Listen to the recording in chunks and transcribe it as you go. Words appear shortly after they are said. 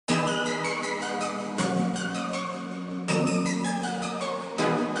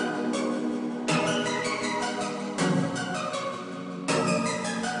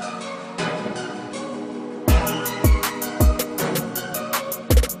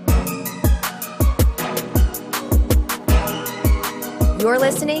You're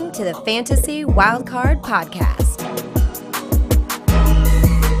listening to the Fantasy Wildcard Podcast.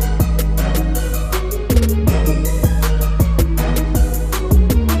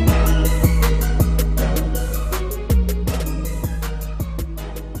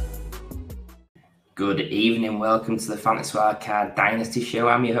 Good evening, welcome to the Fantasy Wildcard Dynasty Show.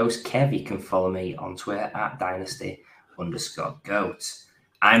 I'm your host, Kev. You can follow me on Twitter at Dynasty_GOAT.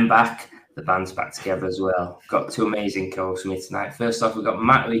 I'm back. The band's back together as well. Got two amazing co-hosts with me tonight. First off, we've got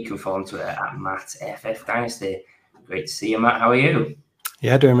Matt, who you can follow on Twitter at MattFFDynasty. Great to see you, Matt. How are you?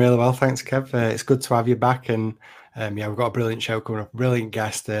 Yeah, doing really well. Thanks, Kev. It's good to have you back. And we've got a brilliant show coming up, brilliant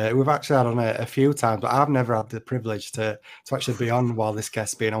guest. We've actually had on a few times, but I've never had the privilege to actually be on while this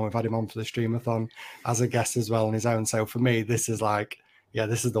guest's been on. We've had him on for the Streamathon as a guest as well on his own. So for me, this is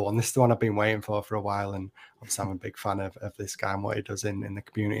this is the one. This is the one I've been waiting for a while. And obviously I'm a big fan of this guy and what he does in the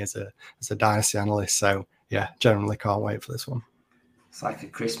community as a dynasty analyst. So yeah, generally can't wait for this one. It's like a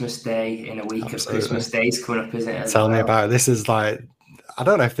Christmas day in a week. Absolutely. Of Christmas days coming up, isn't it? Tell me about it. This is I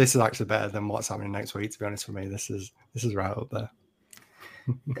don't know if this is actually better than what's happening next week, to be honest. For me, this is right up there.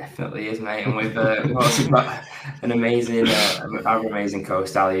 Definitely is, mate. And we've also got an amazing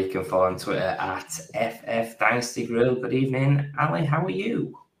co-host, Ali. You can follow on Twitter at FFDynastyGrill. Good evening, Ali. How are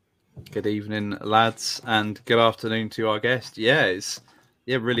you? Good evening, lads, and good afternoon to our guest.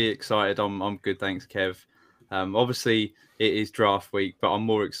 Really excited. I'm good, thanks, Kev. Obviously, it is draft week, but I'm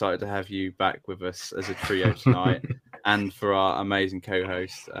more excited to have you back with us as a trio tonight, and for our amazing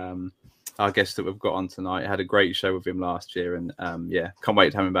co-host, our guest that we've got on tonight. I had a great show with him last year, and can't wait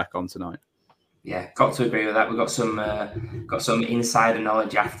to have him back on tonight. Yeah, got to agree with that. We've got some insider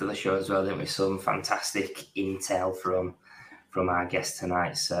knowledge after the show as well, didn't we? Some fantastic intel from our guest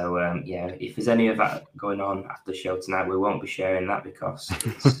tonight. So if there's any of that going on after the show tonight, we won't be sharing that because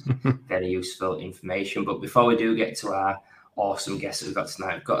it's very useful information. But before we do get to our awesome guest that we've got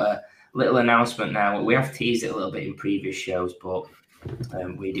tonight, we've got a little announcement now. We have teased it a little bit in previous shows, but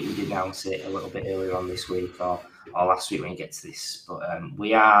we did announce it a little bit earlier on this week or last week when you get to this. But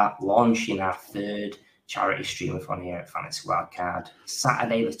we are launching our third charity streamathon here at Fantasy Wildcard.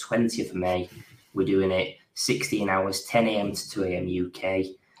 Saturday the 20th of May. We're doing it 16 hours, 10 a.m. to 2 a.m. UK,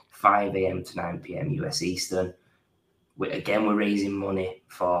 5 a.m. to 9 p.m. US Eastern. We're raising money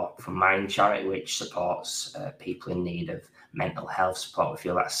for Mind Charity, which supports people in need of mental health support. We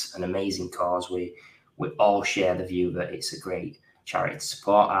feel that's an amazing cause. We all share the view that it's a great charity to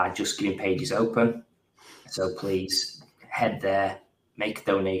support. Our Just Giving page is open, so please head there, make a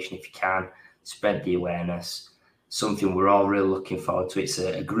donation if you can, spread the awareness. Something we're all really looking forward to. It's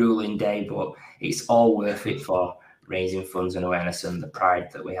a grueling day, but it's all worth it for raising funds and awareness and the pride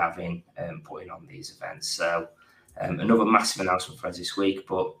that we have in putting on these events. So another massive announcement for us this week,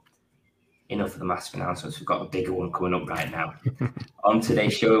 but enough of the massive announcements. We've got a bigger one coming up right now. On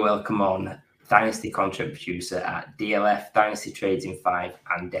today's show, we welcome on Dynasty content producer at DLF, Dynasty Trades in 5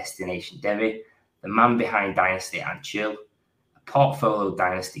 and Destination Devi, the man behind Dynasty and Chill, a portfolio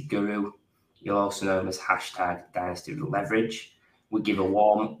Dynasty guru. You'll also know him as #Dynasty Leverage. We give a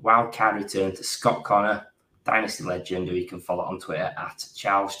warm wildcard return to Scott Connor, Dynasty legend, who you can follow on Twitter at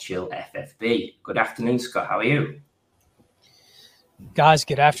CharlesChillFFB. Good afternoon, Scott. How are you? Guys,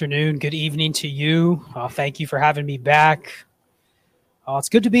 good afternoon. Good evening to you. Thank you for having me back. It's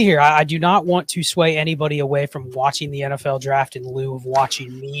good to be here. I do not want to sway anybody away from watching the NFL draft in lieu of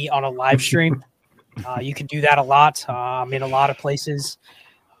watching me on a live stream. You can do that a lot. I'm in a lot of places,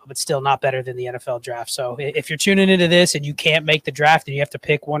 but still not better than the NFL draft. So if you're tuning into this and you can't make the draft and you have to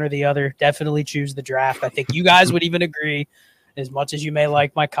pick one or the other, definitely choose the draft. I think you guys would even agree, as much as you may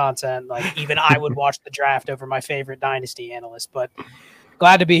like my content, like even I would watch the draft over my favorite dynasty analyst. But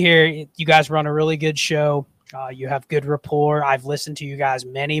glad to be here. You guys run a really good show. You have good rapport. I've listened to you guys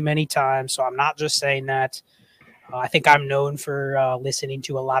many, many times, so I'm not just saying that. I think I'm known for listening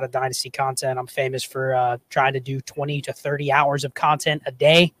to a lot of Dynasty content. I'm famous for trying to do 20 to 30 hours of content a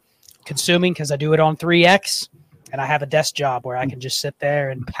day, consuming, because I do it on 3X, and I have a desk job where I can just sit there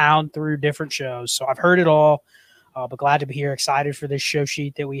and pound through different shows. So I've heard it all, but glad to be here, excited for this show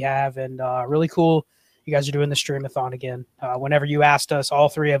sheet that we have, and really cool you guys are doing the Streamathon again. Whenever you asked us, all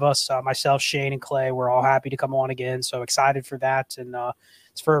three of us, myself, Shane, and Clay, we're all happy to come on again, so excited for that, and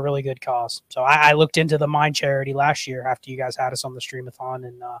it's for a really good cause. So I looked into the Mind charity last year after you guys had us on the Streamathon,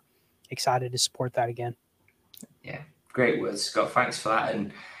 and excited to support that again. Yeah, great words, Scott. Thanks for that.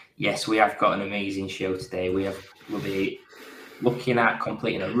 And yes, we have got an amazing show today. We'll be looking at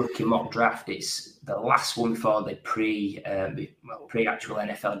completing a rookie mock draft. It's the last one before the pre-actual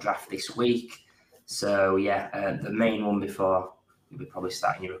NFL draft this week. So the main one before you'll be probably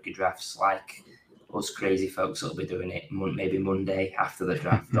starting your rookie drafts like us crazy folks will be doing it maybe Monday after the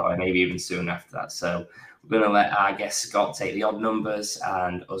draft or maybe even soon after that. So we're going to let our guest Scott take the odd numbers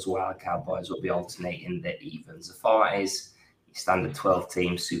and us wildcard boys will be alternating the evens. The format is standard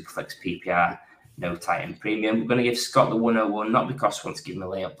 12-team Superflex PPR, no tight end premium. We're going to give Scott the 101, not because we want to give him a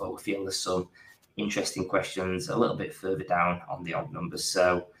layup, but we feel there's some interesting questions a little bit further down on the odd numbers.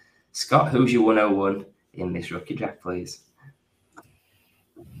 So Scott, who's your 101 in this rookie draft, please?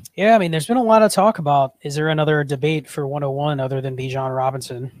 Yeah, I mean, there's been a lot of talk about, is there another debate for 101 other than Bijan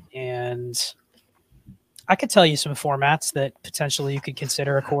Robinson? And I could tell you some formats that potentially you could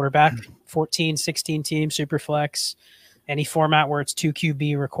consider a quarterback, 14, 16 team, Superflex, any format where it's 2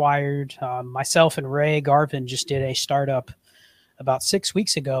 QB required. Myself and Ray Garvin just did a startup about 6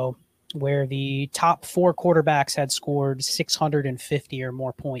 weeks ago where the top 4 quarterbacks had scored 650 or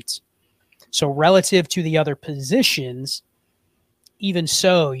more points. So relative to the other positions, even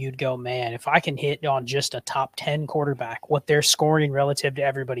so, you'd go, man, if I can hit on just a top 10 quarterback, what they're scoring relative to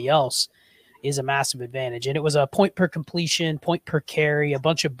everybody else is a massive advantage. And it was a point per completion, point per carry, a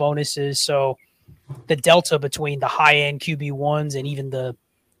bunch of bonuses. So the delta between the high-end QB1s and even the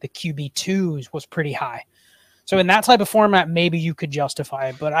QB2s was pretty high. So in that type of format, maybe you could justify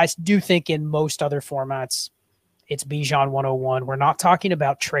it. But I do think in most other formats, it's Bijan 101. We're not talking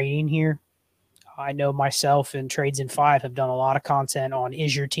about trading here. I know myself and Trades in 5 have done a lot of content on,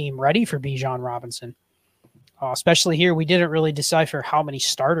 is your team ready for Bijan Robinson? Especially here, we didn't really decipher how many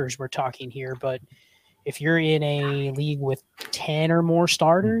starters we're talking here, but if you're in a league with 10 or more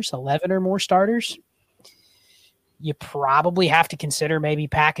starters, 11 or more starters, you probably have to consider maybe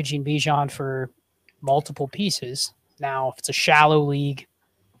packaging Bijan for multiple pieces. Now, if it's a shallow league,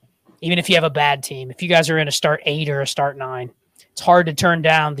 even if you have a bad team, if you guys are in a start 8 or a start 9, it's hard to turn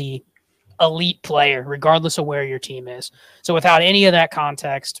down the elite player, regardless of where your team is. So without any of that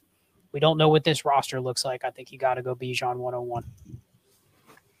context, we don't know what this roster looks like. I think you got to go Bijan 101.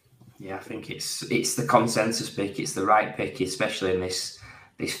 Yeah, I think it's the consensus pick. It's the right pick, especially in this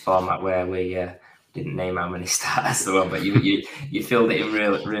format where we didn't name how many starters there were, but you filled it in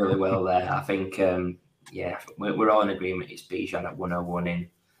really well there. I think we're all in agreement. It's Bijan at 101 in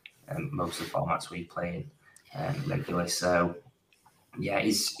most of the formats we play in regularly. So yeah,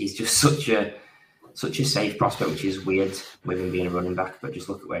 he's just such a safe prospect, which is weird with him being a running back. But just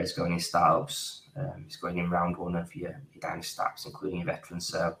look at where he's going in startups. He's going in round 1 of your dynasty stats, including your veterans.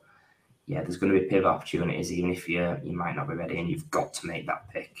 So yeah, there's going to be pivot opportunities, even if you might not be ready, and you've got to make that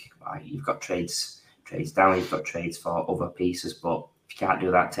pick. Right? You've got trades down, you've got trades for other pieces, but if you can't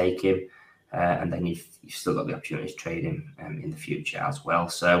do that, take him, and then you've still got the opportunity to trade him in the future as well.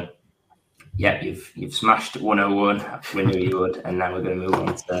 So yeah, you've smashed 101. We knew you would, and now we're going to move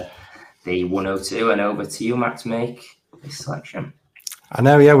on to the 102, and over to you, Matt, to make this selection. I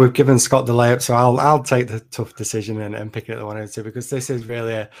know, yeah, we've given Scott the layup, so I'll take the tough decision and pick it at the 102 because this is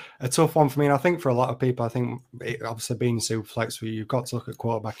really a tough one for me. And I think for a lot of people, I think obviously being Superflex, you've got to look at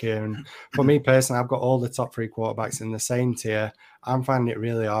quarterback here. And for me personally, I've got all the top 3 quarterbacks in the same tier. I'm finding it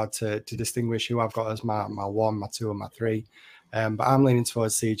really hard to distinguish who I've got as my 1, my 2, and my 3. But I'm leaning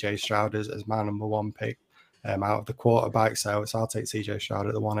towards CJ Stroud as my number 1 pick out of the quarterback. So I'll take CJ Stroud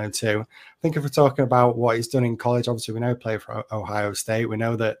at the 102. I think if we're talking about what he's done in college, obviously we know he played for Ohio State. We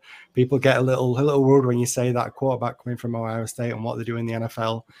know that people get a little worried when you say that quarterback coming from Ohio State and what they do in the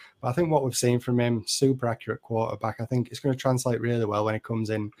NFL. But I think what we've seen from him, super accurate quarterback. I think it's going to translate really well when he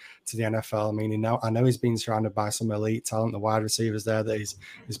comes in to the NFL. I mean, I know he's been surrounded by some elite talent, the wide receivers there that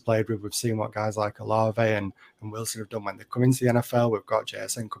he's played with. We've seen what guys like Olave and Wilson have done when they come into the NFL. We've got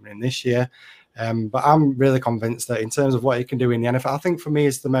Jaxon coming in this year. But I'm really convinced that in terms of what he can do in the NFL, I think for me,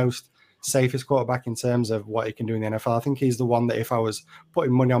 it's the most safest quarterback in terms of what he can do in the NFL. I think he's the one that if I was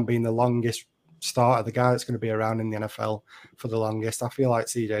putting money on being the longest starter, the guy that's going to be around in the NFL for the longest, I feel like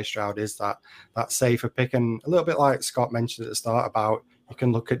CJ Stroud is that safer pick. And a little bit like Scott mentioned at the start about you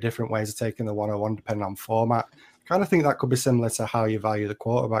can look at different ways of taking the 101 depending on format. I kind of think that could be similar to how you value the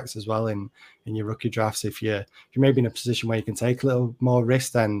quarterbacks as well in your rookie drafts. If you're maybe in a position where you can take a little more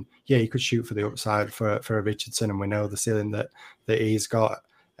risk, then yeah, you could shoot for the upside for a Richardson, and we know the ceiling that he's got.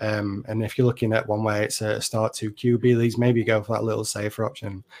 And if you're looking at one way, it's a start 2 QB leagues, maybe go for that little safer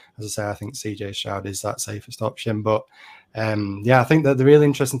option. As I say, I think CJ Stroud is that safest option. But I think that the really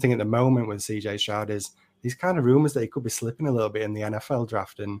interesting thing at the moment with CJ Stroud is these kind of rumors that he could be slipping a little bit in the NFL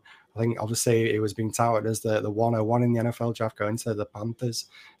draft. And I think obviously it was being touted as the 101 in the NFL draft going to the Panthers.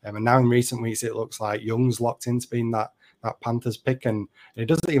 And now in recent weeks, it looks like Young's locked into being that Panthers pick. And it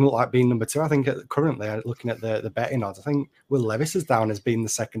doesn't even look like being number 2. I think currently, looking at the betting odds, I think Will Levis is down as being the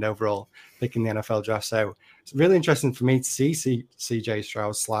 2nd overall pick in the NFL draft. So it's really interesting for me to see CJ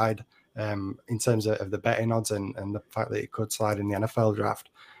Stroud slide in terms of the betting odds and the fact that it could slide in the NFL draft.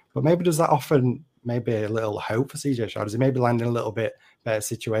 But maybe does that offer maybe a little hope for CJ Stroud? Does he maybe land in a little bit better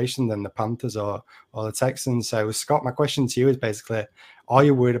situation than the Panthers or the Texans? So, Scott, my question to you is basically, are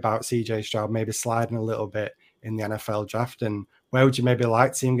you worried about CJ Stroud maybe sliding a little bit in the NFL draft? And where would you maybe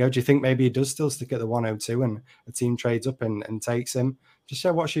like to see him go? Do you think maybe he does still stick at the 102 and a team trades up and takes him? Just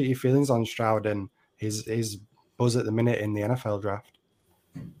share what's your feelings on Stroud and his buzz at the minute in the NFL draft.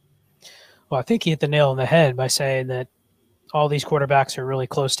 Well, I think he hit the nail on the head by saying that all these quarterbacks are really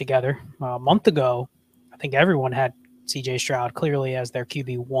close together. A month ago, I think everyone had CJ Stroud clearly as their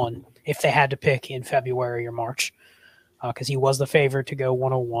QB1 if they had to pick in February or March, because he was the favorite to go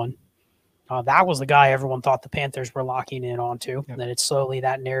 101. That was the guy everyone thought the Panthers were locking in onto. Yep. And then it's slowly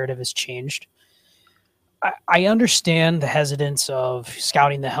that narrative has changed. I understand the hesitance of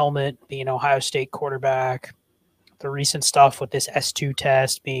scouting the helmet, being Ohio State quarterback, the recent stuff with this S2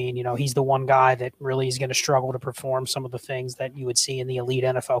 test being, he's the one guy that really is going to struggle to perform some of the things that you would see in the elite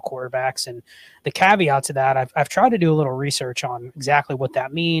NFL quarterbacks. And the caveat to that, I've tried to do a little research on exactly what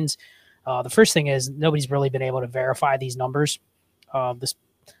that means. The first thing is nobody's really been able to verify these numbers.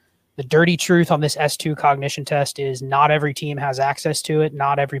 The dirty truth on this S2 cognition test is not every team has access to it.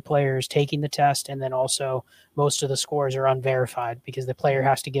 Not every player is taking the test. And then also most of the scores are unverified because the player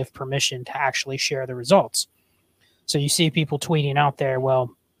has to give permission to actually share the results. So you see people tweeting out there,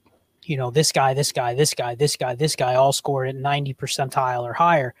 well, this guy all scored at 90 percentile or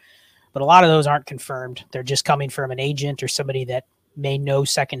higher. But a lot of those aren't confirmed. They're just coming from an agent or somebody that may know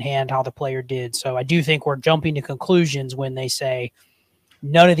secondhand how the player did. So I do think we're jumping to conclusions when they say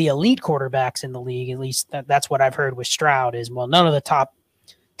none of the elite quarterbacks in the league, at least that's what I've heard with Stroud, is, well, none of the top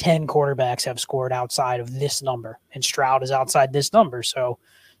 10 quarterbacks have scored outside of this number, and Stroud is outside this number. So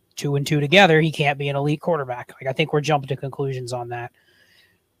 2 and 2 together, he can't be an elite quarterback. I think we're jumping to conclusions on that.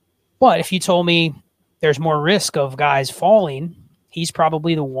 But if you told me there's more risk of guys falling, he's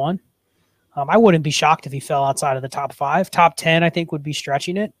probably the one. I wouldn't be shocked if he fell outside of the top 5. Top 10, I think, would be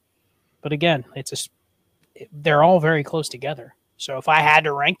stretching it. But again, they're all very close together. So if I had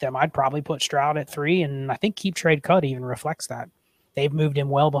to rank them, I'd probably put Stroud at 3, and I think Keep Trade Cut even reflects that. They've moved him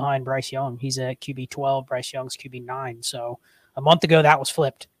well behind Bryce Young. He's at QB 12, Bryce Young's QB 9. So a month ago, that was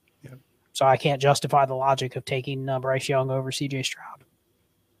flipped. Yep. So I can't justify the logic of taking Bryce Young over CJ Stroud.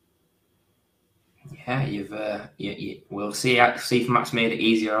 Yeah, we'll see if Matt's made it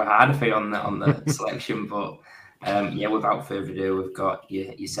easier or harder for you on the selection. But without further ado, we've got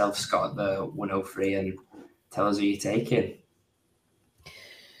yourself, Scott, at the 103, and tell us who you're taking.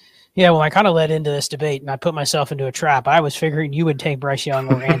 Yeah, well, I kind of led into this debate, and I put myself into a trap. I was figuring you would take Bryce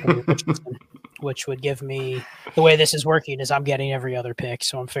Young or Anthony Richardson, which would give me – the way this is working is I'm getting every other pick.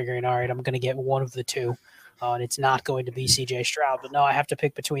 So I'm figuring, all right, I'm going to get one of the two, and it's not going to be CJ Stroud. But no, I have to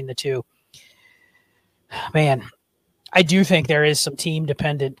pick between the two. Man, I do think there is some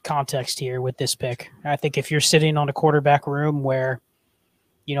team-dependent context here with this pick. I think if you're sitting on a quarterback room where,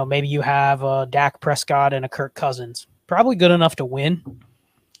 maybe you have a Dak Prescott and a Kirk Cousins, probably good enough to win.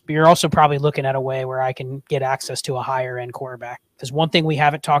 But you're also probably looking at a way where I can get access to a higher end quarterback. Because one thing we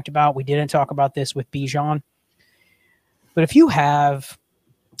haven't talked about, we didn't talk about this with Bijan. But if you have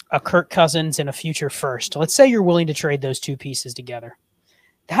a Kirk Cousins and a future first, let's say you're willing to trade those two pieces together.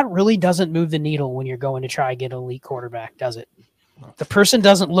 That really doesn't move the needle when you're going to try to get an elite quarterback, does it? The person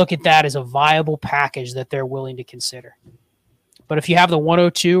doesn't look at that as a viable package that they're willing to consider. But if you have the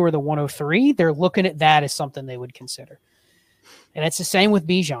 102 or the 103, they're looking at that as something they would consider. And it's the same with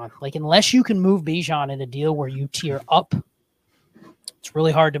Bijan. Like, unless you can move Bijan in a deal where you tier up, it's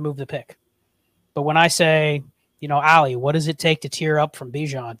really hard to move the pick. But when I say, Ali, what does it take to tier up from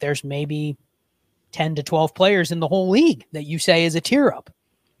Bijan? There's maybe 10 to 12 players in the whole league that you say is a tier up.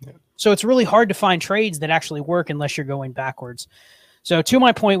 Yeah. So it's really hard to find trades that actually work unless you're going backwards. So to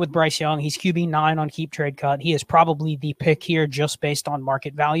my point with Bryce Young, he's QB 9 on Keep Trade Cut. He is probably the pick here just based on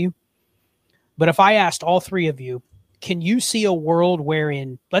market value. But if I asked all three of you, can you see a world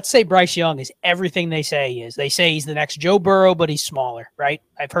wherein, let's say Bryce Young is everything they say he is. They say he's the next Joe Burrow, but he's smaller, right?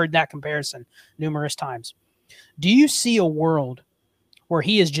 I've heard that comparison numerous times. Do you see a world where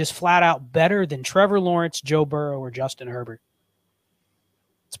he is just flat out better than Trevor Lawrence, Joe Burrow, or Justin Herbert?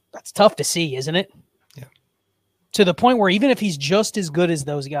 That's tough to see, isn't it? Yeah. To the point where even if he's just as good as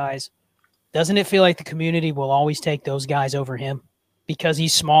those guys, doesn't it feel like the community will always take those guys over him because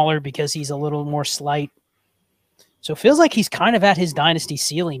he's smaller, because he's a little more slight? So it feels like he's kind of at his dynasty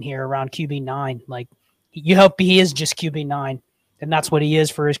ceiling here around QB 9. Like, you hope he is just QB 9, and that's what he is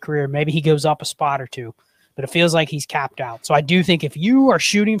for his career. Maybe he goes up a spot or two, but it feels like he's capped out. So I do think if you are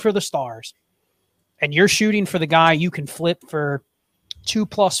shooting for the stars and you're shooting for the guy you can flip for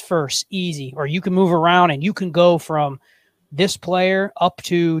 2+ firsts, easy. Or you can move around and you can go from this player up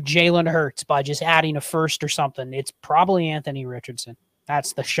to Jalen Hurts by just adding a first or something. It's probably Anthony Richardson.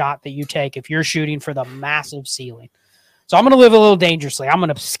 That's the shot that you take if you're shooting for the massive ceiling. So I'm going to live a little dangerously. I'm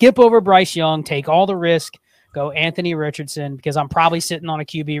going to skip over Bryce Young, take all the risk, go Anthony Richardson, because I'm probably sitting on a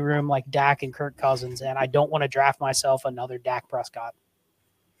QB room like Dak and Kirk Cousins, and I don't want to draft myself another Dak Prescott.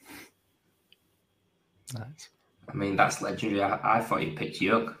 Nice. I mean, that's legendary. I thought you picked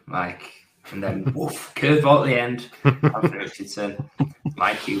Young, and then woof, curveball at the end. Anthony Richardson,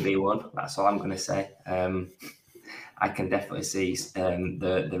 my QB1. That's all I'm going to say. I can definitely see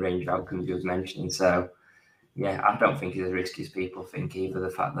the range of outcomes you was mentioning. So, yeah, I don't think he's as risky as people think either. The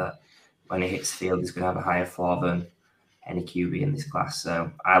fact that when he hits the field, he's going to have a higher floor than any QB in this class.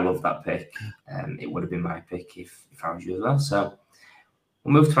 So I love that pick. It would have been my pick if I was you as well. So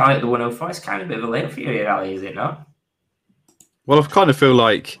we'll move to Ali at the 104. It's kind of a bit of a late for you here, Ali, is it not? Well, I kind of feel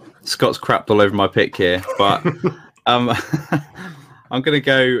like Scott's crapped all over my pick here, but I'm going to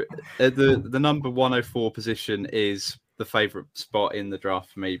go the number 104 position is the favourite spot in the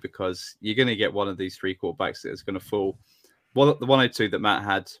draft for me, because you're going to get one of these three quarterbacks that is going to fall. Well, the 102 that Matt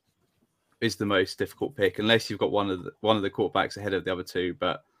had is the most difficult pick, unless you've got one of the quarterbacks ahead of the other two.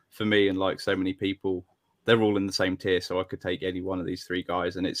 But for me, and like so many people, they're all in the same tier, so I could take any one of these three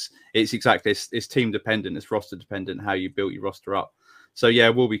guys, and it's exactly it's team dependent, it's roster dependent how you built your roster up. So yeah,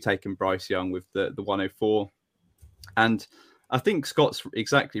 we'll be taking Bryce Young with the 104, and I think Scott's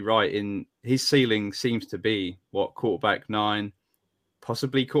exactly right in his ceiling seems to be quarterback 9,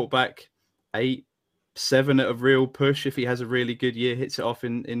 possibly quarterback 8, 7 at a real push if he has a really good year, hits it off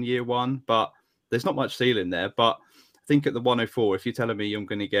in year 1. But there's not much ceiling there. But I think at the 104, if you're telling me I'm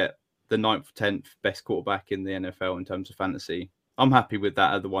going to get the 9th, 10th best quarterback in the NFL in terms of fantasy, I'm happy with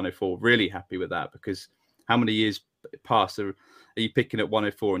that at the 104. Really happy with that, because how many years past are you picking at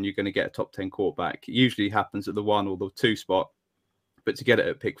 104 and you're going to get a top 10 quarterback? It usually happens at the 1 or the 2 spot, but to get it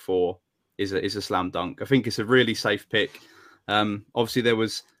at pick 4 is a slam dunk. I think it's a really safe pick. Obviously, there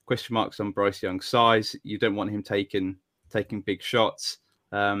was question marks on Bryce Young's size. You don't want him taking big shots.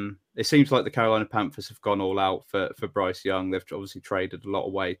 It seems like the Carolina Panthers have gone all out for Bryce Young. They've obviously traded a lot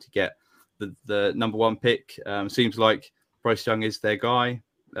away to get the number 1 pick. Seems like Bryce Young is their guy.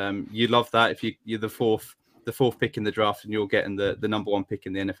 You love that if you're the fourth pick in the draft and you're getting the number 1 pick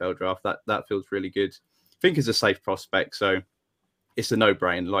in the NFL draft. That feels really good. I think it's a safe prospect, so it's a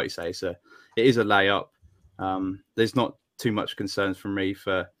no-brainer. Like you say, it is a layup. There's not too much concerns from me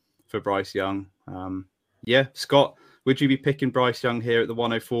for Bryce Young. Yeah, Scott, would you be picking Bryce Young here at the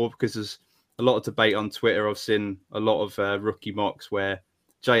 104? Because there's a lot of debate on Twitter. I've seen a lot of rookie mocks where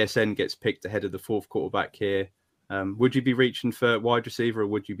JSN gets picked ahead of the 4th quarterback here. Would you be reaching for wide receiver, or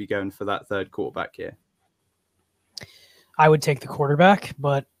would you be going for that 3rd quarterback here? I would take the quarterback,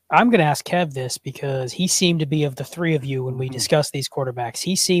 but I'm going to ask Kev this because he seemed to be, of the three of you when we discussed these quarterbacks,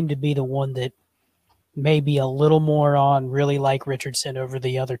 he seemed to be the one that may be a little more on really like Richardson over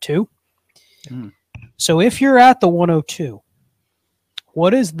the other two. So if you're at the 102,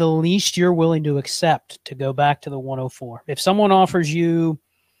 what is the least you're willing to accept to go back to the 104? If someone offers you,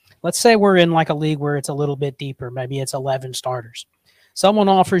 let's say we're in like a league where it's a little bit deeper, maybe it's 11 starters. Someone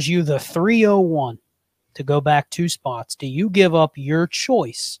offers you the 301 to go back 2 spots. Do you give up your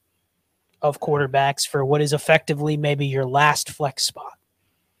choice of quarterbacks for what is effectively maybe your last flex spot?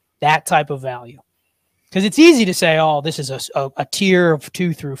 That type of value. Because it's easy to say, oh, this is a tier of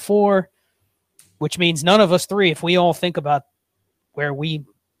 2 through 4, which means none of us three, if we all think about where we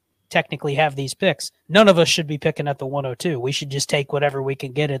technically have these picks, none of us should be picking at the 102. We should just take whatever we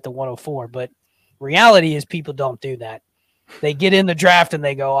can get at the 104. But reality is people don't do that. They get in the draft and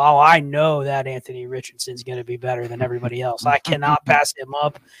they go, oh, I know that Anthony Richardson's going to be better than everybody else. I cannot pass him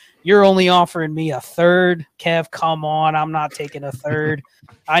up. You're only offering me a 3rd. Kev, come on. I'm not taking a 3rd.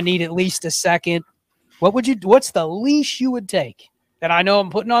 I need at least a 2nd. What's the least you would take? And I know I'm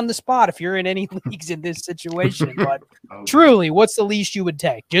putting on the spot if you're in any leagues in this situation, but truly, what's the least you would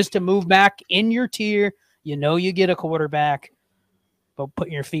take? Just to move back in your tier, you know you get a quarterback, but put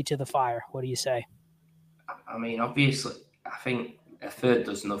your feet to the fire. What do you say? I mean, obviously, I think a 3rd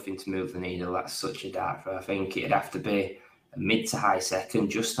does nothing to move the needle. That's such a dart. I think it'd have to be a mid to high 2nd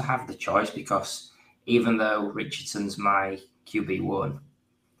just to have the choice, because even though Richardson's my QB1,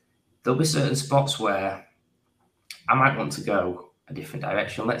 there'll be certain spots where I might want to go a different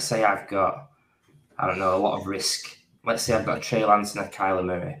direction. Let's say I've got, a lot of risk. Let's say I've got a Trey Lance and a Kyler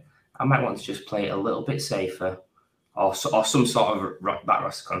Murray. I might want to just play it a little bit safer, or some sort of that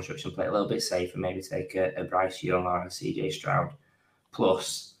roster construction, play it a little bit safer, maybe take a Bryce Young or a CJ Stroud.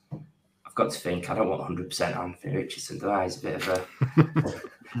 Plus, I've got to think I don't want 100% Anthony Richardson, do I? It's a bit of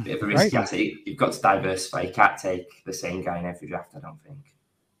a risky asset. You've got to diversify. You can't take the same guy in every draft, I don't think.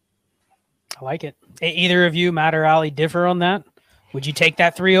 I like it. Either of you, Matt or Ali, differ on that? Would you take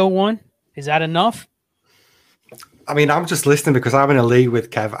that 301? Is that enough? I mean, I'm just listening because I'm in a league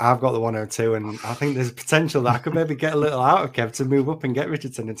with Kev. I've got the 102, and I think there's potential that I could maybe get a little out of Kev to move up and get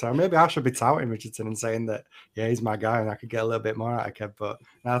Richardson in time. Maybe I should be touting Richardson and saying that, yeah, he's my guy, and I could get a little bit more out of Kev. But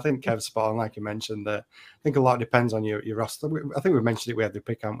no, I think Kev's spot on, like you mentioned. That I think a lot depends on your roster. I think we mentioned it. We had the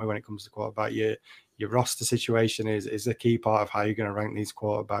pick, haven't we, when it comes to quarterback. Your roster situation is a key part of how you're going to rank these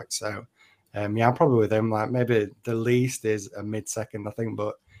quarterbacks. So, yeah, I'm probably with him. Like maybe the least is a mid-second, I think,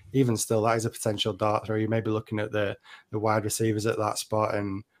 but even still, that is a potential dart throw. You may be looking at the wide receivers at that spot,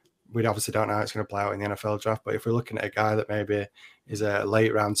 and we obviously don't know how it's going to play out in the NFL draft. But if we're looking at a guy that maybe is a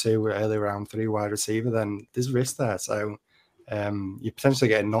late round 2 or early round 3 wide receiver, then there's risk there. So you're potentially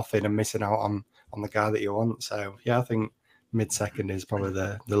getting nothing and missing out on the guy that you want. So yeah, I think mid-second is probably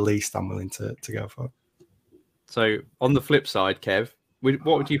the least I'm willing to go for. So on the flip side, Kev, what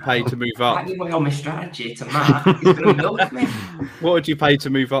would you pay to move up? I give away all my strategy to Matt. He's going to milk me. What would you pay to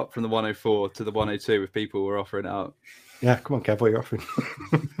move up from the 104 to the 102 if people were offering it out? Yeah, come on, Kev, what are you offering?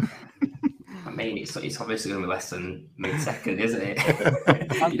 I mean, it's obviously going to be less than mid-second, isn't it?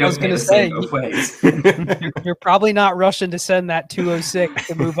 I was going to say, you're probably not rushing to send that 206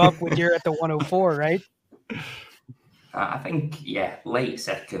 to move up when you're at the 104, right? I think, yeah, late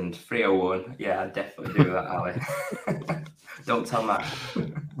second, 301. Yeah, I'd definitely do that, Ali. Don't tell Matt.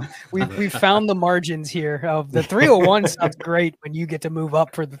 We found the margins here of the 301 sounds great when you get to move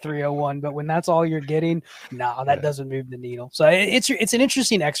up for the 301, but when that's all you're getting, that doesn't move the needle. So it's an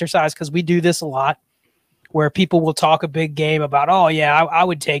interesting exercise because we do this a lot where people will talk a big game about, oh yeah, I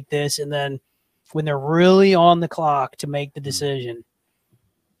would take this, and then when they're really on the clock to make the decision,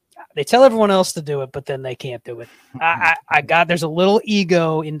 they tell everyone else to do it, but then they can't do it. There's a little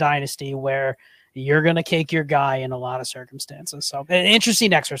ego in Dynasty where you're going to cake your guy in a lot of circumstances. So an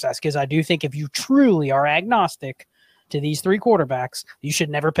interesting exercise, because I do think if you truly are agnostic to these 3 quarterbacks, you should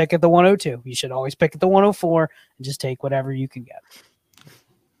never pick at the 102. You should always pick at the 104 and just take whatever you can get.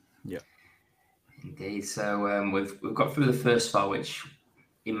 Yeah. Indeed. So we've got through the first 4, which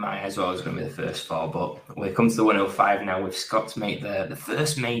in my eyes well is going to be the first 4, but when it comes to the 105 now, we've got to make the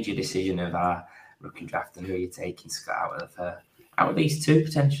first major decision of our rookie draft and who you're taking, Scott, out of these 2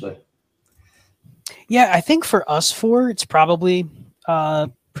 potentially. Yeah, I think for us 4, it's probably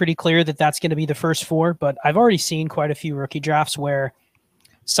pretty clear that that's going to be the first 4, but I've already seen quite a few rookie drafts where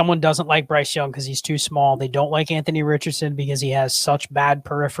someone doesn't like Bryce Young because he's too small. They don't like Anthony Richardson because he has such bad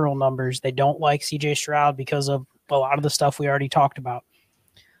peripheral numbers. They don't like CJ Stroud because of a lot of the stuff we already talked about.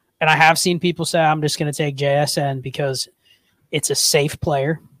 And I have seen people say, I'm just going to take JSN because it's a safe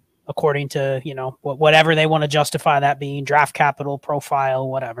player, according to, whatever they want to justify that being, draft capital, profile,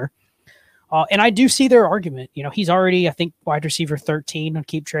 whatever. And I do see their argument. He's already, I think, wide receiver 13 on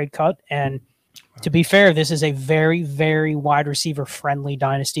Keep Trade Cut. And to be fair, this is a very, very wide receiver friendly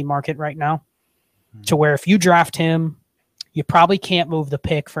dynasty market right now. To where if you draft him, you probably can't move the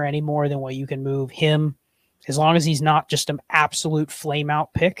pick for any more than what you can move him, as long as he's not just an absolute flame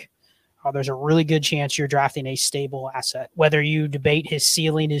out pick. There's a really good chance you're drafting a stable asset, whether you debate his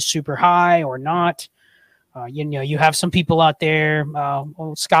ceiling is super high or not. You have some people out there.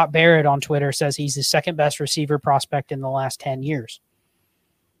 Scott Barrett on Twitter says he's the second best receiver prospect in the last 10 years.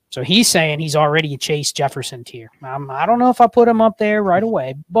 So he's saying he's already a Chase Jefferson tier. I don't know if I put him up there right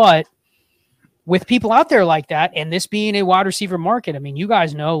away, but with people out there like that, and this being a wide receiver market, I mean, you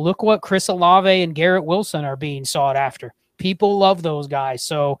guys know, look what Chris Olave and Garrett Wilson are being sought after. People love those guys.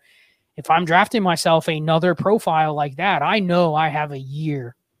 So if I'm drafting myself another profile like that, I know I have a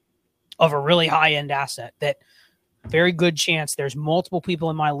year of a really high-end asset that very good chance there's multiple people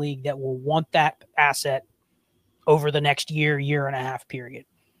in my league that will want that asset over the next year and a half period.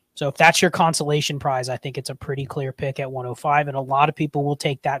 So if that's your consolation prize, I think it's a pretty clear pick at 105, and a lot of people will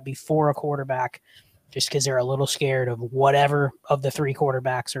take that before a quarterback just because they're a little scared of whatever of the 3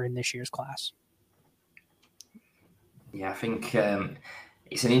 quarterbacks are in this year's class. Yeah, I think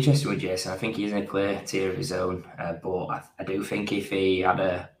it's an interesting one, Jason. I think he's in a clear tier of his own, but I do think if he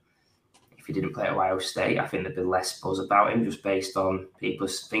didn't play at Ohio State, I think there'd be less buzz about him just based on people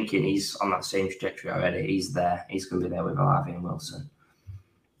thinking he's on that same trajectory already. He's there. He's going to be there with Olave and Wilson.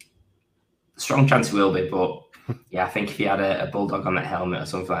 Strong chance he will be, but yeah, I think if he had a bulldog on that helmet or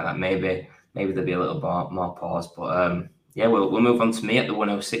something like that, maybe there'd be a little more pause. But yeah, we'll move on to me at the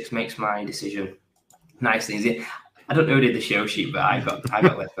 106. Makes my decision nice and easy. I don't know who did the show sheet, but I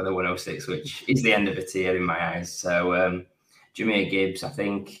got left for the 106, which is the end of a tier in my eyes. So Jahmyr Gibbs, I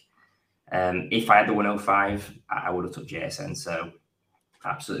think If I had the 105, I would have took JSN. So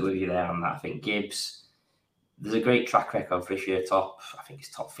absolutely with you there on that. I think Gibbs, there's a great track record for this year. I think it's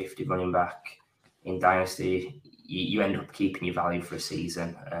top 50 running back in Dynasty. You end up keeping your value for a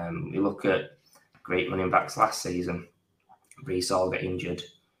season. You look at great running backs last season. Bryce Young got injured,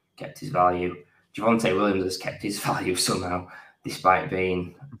 kept his value. Javonte Williams has kept his value somehow, despite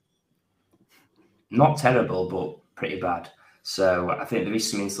being not terrible, but pretty bad. So I think there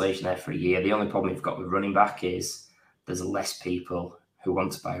is some insulation there for a year. The only problem we've got with running back is there's less people who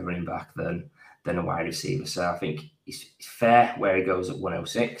want to buy a running back than a wide receiver. So I think it's fair where he goes at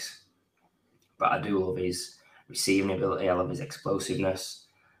 106. But I do love his receiving ability. I love his explosiveness.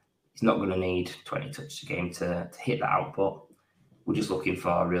 He's not going to need 20 touches a game to hit that output. We're just looking for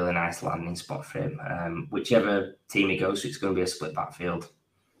a really nice landing spot for him. Whichever team he goes to, it's going to be a split backfield.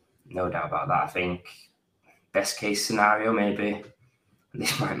 No doubt about that. I think best case scenario, maybe, and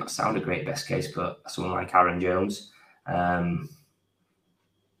this might not sound a great best case, but someone like Aaron Jones,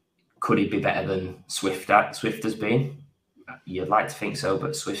 could he be better than Swift has been? You'd like to think so,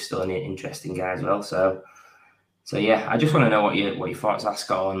 but Swift's still an interesting guy as well. So yeah, I just want to know what your thoughts are,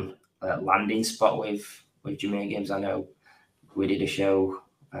 Scott, on landing spot with Jahmyr Gibbs. I know we did a show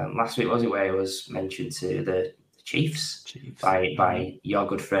last week, was it, where it was mentioned to the Chiefs by your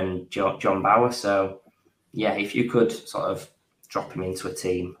good friend John Bauer. So yeah, if you could sort of drop him into a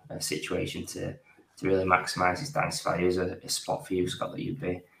team situation to really maximise his dynasty value, is a spot for you, Scott, that you'd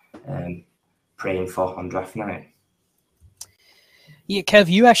be praying for on draft night. Yeah, Kev,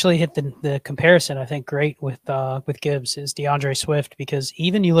 you actually hit the comparison, I think, great with Gibbs is DeAndre Swift, because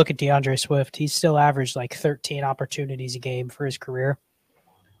even you look at DeAndre Swift, he's still averaged like 13 opportunities a game for his career,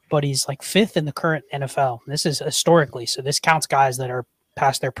 but he's like 5th in the current NFL. This is historically, so this counts guys that are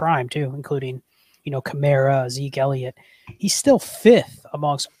past their prime too, including, Kamara, Zeke Elliott. He's still 5th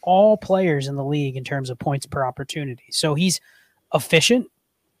amongst all players in the league in terms of points per opportunity. So he's efficient.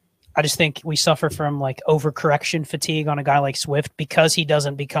 I just think we suffer from like overcorrection fatigue on a guy like Swift because he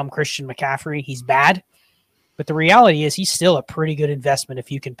doesn't become Christian McCaffrey. He's bad. But the reality is he's still a pretty good investment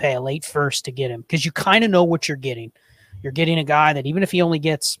if you can pay a late first to get him, because you kind of know what you're getting. You're getting a guy that even if he only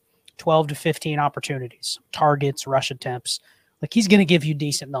gets 12 to 15 opportunities, targets, rush attempts, like he's going to give you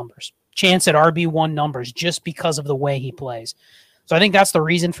decent numbers. Chance at RB1 numbers just because of the way he plays. So I think that's the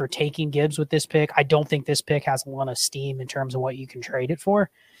reason for taking Gibbs with this pick. I don't think this pick has a lot of steam in terms of what you can trade it for.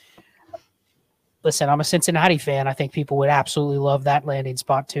 Listen, I'm a Cincinnati fan. I think people would absolutely love that landing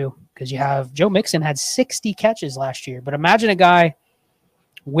spot too, because you have Joe Mixon had 60 catches last year. But imagine a guy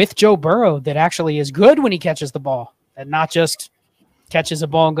with Joe Burrow that actually is good when he catches the ball and not just catches a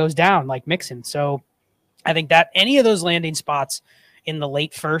ball and goes down like Mixon. So I think that any of those landing spots in the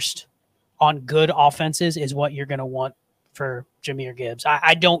late first on good offenses is what you're going to want for Jahmyr Gibbs.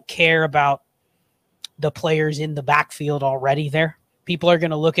 I don't care about the players in the backfield already there. People are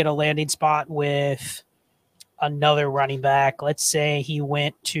going to look at a landing spot with another running back. Let's say he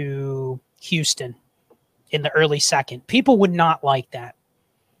went to Houston in the early second. People would not like that.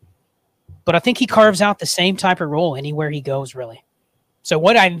 But I think he carves out the same type of role anywhere he goes, really. So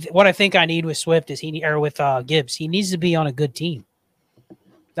what I think I need with Swift is with Gibbs, he needs to be on a good team.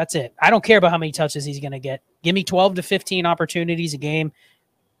 That's it. I don't care about how many touches he's going to get. Give me 12 to 15 opportunities a game.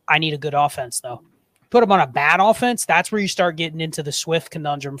 I need a good offense, though. Put him on a bad offense, that's where you start getting into the Swift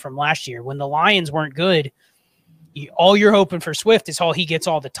conundrum from last year. When the Lions weren't good, all you're hoping for Swift is he gets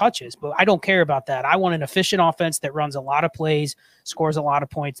all the touches. But I don't care about that. I want an efficient offense that runs a lot of plays, scores a lot of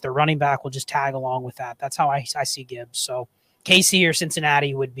points. Their running back will just tag along with that. That's how I see Gibbs. So KC or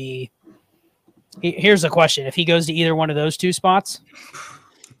Cincinnati would be – here's the question. If he goes to either one of those two spots,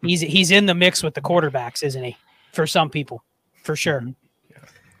 he's in the mix with the quarterbacks, isn't he? For some people, for sure. Mm-hmm.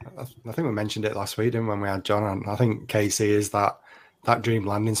 I think we mentioned it last week, didn't we, when we had John on. I think KC is that dream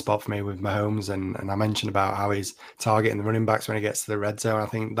landing spot for me with Mahomes, and I mentioned about how he's targeting the running backs when he gets to the red zone. I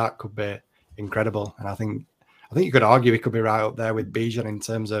think that could be incredible, and I think you could argue he could be right up there with Bijan in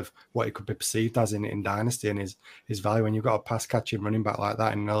terms of what he could be perceived as in Dynasty and his value. When you've got a pass-catching running back like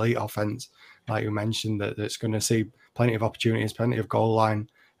that in an elite offense, like you mentioned, that's going to see plenty of opportunities, plenty of goal line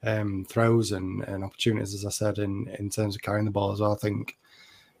throws and opportunities, as I said, in terms of carrying the ball as well.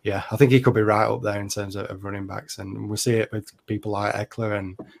 I think he could be right up there in terms of running backs. And we see it with people like Eckler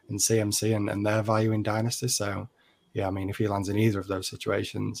and CMC and their value in Dynasty. So, yeah, I mean, if he lands in either of those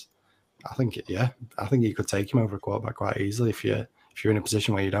situations, I think you could take him over a quarterback quite easily. If you're in a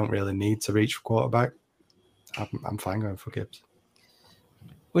position where you don't really need to reach for quarterback, I'm fine going for Gibbs.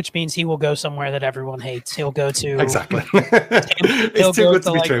 Which means he will go somewhere that everyone hates. He'll go to exactly. It's too good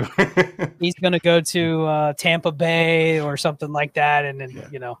to be true. He's going to go to Tampa Bay or something like that, and then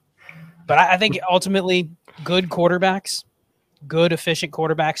But I think ultimately good quarterbacks, good efficient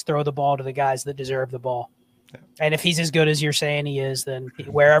quarterbacks throw the ball to the guys that deserve the ball. Yeah. And if he's as good as you're saying he is, then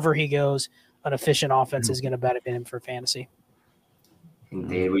wherever he goes, an efficient offense is going to benefit him for fantasy.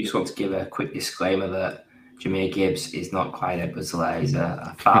 Indeed. We just want to give a quick disclaimer that Jahmyr Gibbs is not Clyde Edwards-Helaire. He's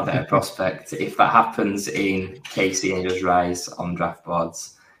a far better prospect. If that happens in KC and he does rise on draft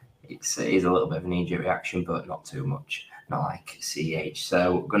boards, it is a little bit of a knee-jerk reaction, but not too much. Not like CH.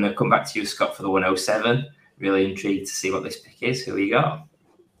 So we're going to come back to you, Scott, for the 107. Really intrigued to see what this pick is. Who you got?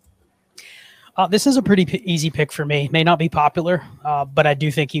 This is a pretty easy pick for me. May not be popular, but I do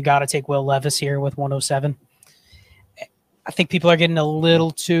think you got to take Will Levis here with 107. I think people are getting a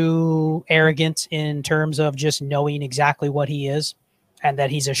little too arrogant in terms of just knowing exactly what he is and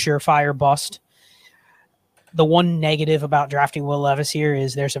that he's a surefire bust. The one negative about drafting Will Levis here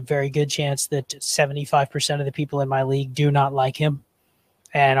is there's a very good chance that 75% of the people in my league do not like him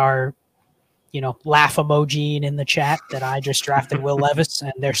and are, laugh emojiing in the chat that I just drafted Will Levis,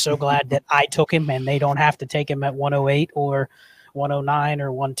 and they're so glad that I took him and they don't have to take him at 108 or 109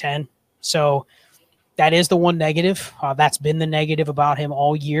 or 110. So that is the one negative. That's been the negative about him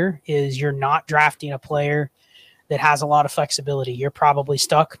all year is you're not drafting a player that has a lot of flexibility. You're probably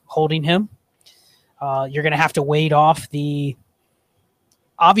stuck holding him. You're going to have to wade off the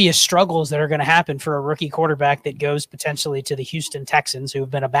obvious struggles that are going to happen for a rookie quarterback that goes potentially to the Houston Texans, who have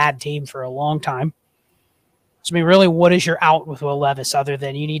been a bad team for a long time. So, really, what is your out with Will Levis other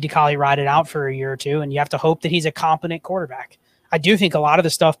than you need to probably ride it out for a year or two, and you have to hope that he's a competent quarterback? I do think a lot of the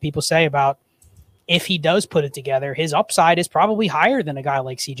stuff people say about if he does put it together, his upside is probably higher than a guy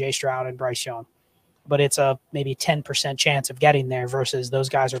like CJ Stroud and Bryce Young. But it's a maybe 10% chance of getting there versus those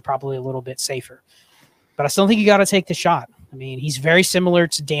guys are probably a little bit safer. But I still think you got to take the shot. I mean, he's very similar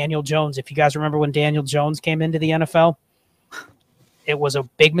to Daniel Jones. If you guys remember when Daniel Jones came into the NFL, it was a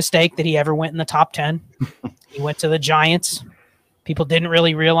big mistake that he ever went in the top 10. He went to the Giants. People didn't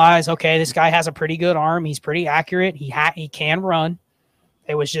really realize, okay, this guy has a pretty good arm. He's pretty accurate. He can run.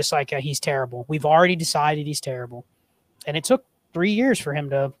 It was just like, he's terrible. We've already decided he's terrible. And it took 3 years for him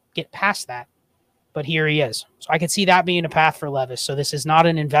to get past that. But here he is. So I could see that being a path for Levis. So this is not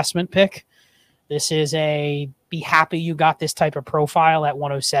an investment pick. This is a be happy you got this type of profile at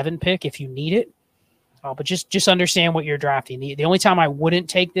 107 pick if you need it. But just understand what you're drafting. The only time I wouldn't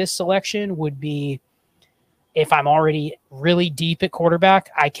take this selection would be if I'm already really deep at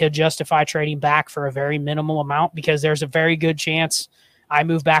quarterback. I could justify trading back for a very minimal amount because there's a very good chance I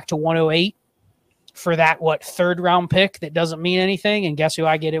move back to 108 for that, third round pick that doesn't mean anything. And guess who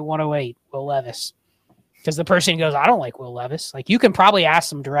I get at 108? Will Levis. Because the person goes, I don't like Will Levis. Like, you can probably ask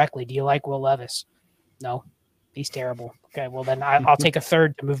them directly, do you like Will Levis? No, he's terrible. Okay, well, then I'll take a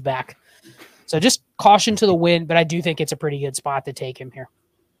third to move back. So just caution to the wind, but I do think it's a pretty good spot to take him here.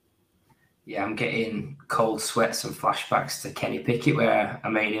 Yeah, I'm getting cold sweats and flashbacks to Kenny Pickett, where I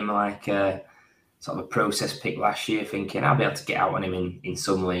made him like sort of a process pick last year, thinking I'll be able to get out on him in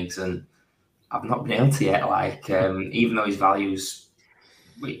some leagues, and I've not been able to yet. Like, even though his values,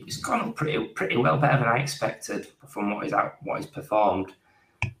 it's gone up pretty well, better than I expected from what he's performed.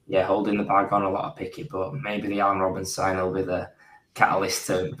 Yeah, holding the bag on a lot of Pickett, but maybe the Allen Robinson sign will be the catalyst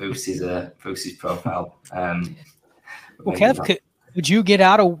to boost his profile. Well, Kev, would you get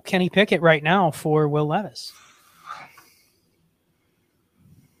out of Kenny Pickett right now for Will Levis?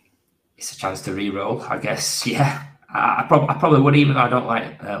 It's a chance to re-roll, I guess. Yeah, I probably would, even though I don't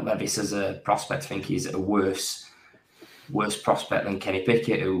like Levis as a prospect. I think he's a worse prospect than Kenny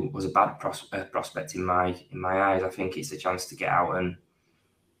Pickett, who was a bad prospect in my eyes. I think it's a chance to get out, and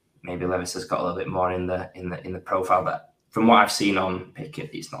maybe Levis has got a little bit more in the profile, but from what I've seen on Pickett,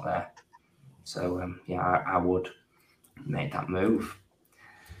 it's not there. So I would make that move.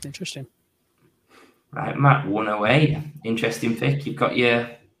 Interesting. Right, Matt, 108. Interesting pick. You've got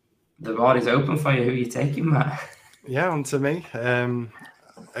the board is open for you. Who are you taking, Matt? Yeah, on to me.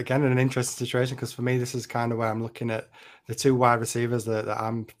 Again, an interesting situation because for me, this is kind of where I'm looking at the two wide receivers that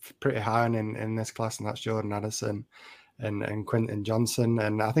I'm pretty high on in this class, and that's Jordan Addison and Quentin Johnston.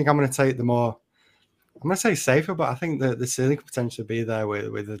 And I think I'm going to take I'm going to say safer, but I think the ceiling could potentially be there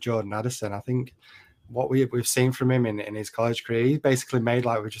with the Jordan Addison. I think what we've seen from him in his college career, he basically made,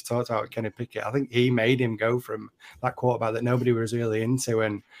 like we just talked about with Kenny Pickett, I think he made him go from that quarterback that nobody was really into,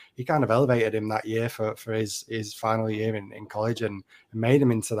 and he kind of elevated him that year for his final year in college and made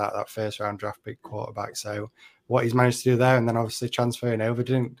him into that first round draft pick quarterback. So what he's managed to do there, and then obviously transferring over,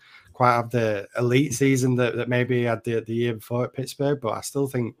 didn't quite have the elite season that maybe he had the year before at Pittsburgh, but I still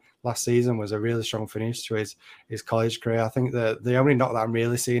think last season was a really strong finish to his college career. I think the only knock that I'm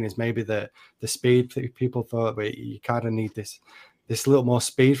really seeing is maybe the speed that people thought, but you kind of need this this little more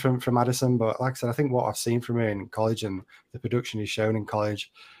speed from Addison. But like I said, I think what I've seen from him in college and the production he's shown in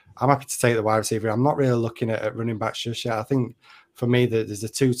college, I'm happy to take the wide receiver. I'm not really looking at running backs just yet. I think for me, there's the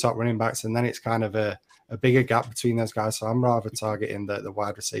two top running backs, and then it's kind of a bigger gap between those guys. So I'm rather targeting the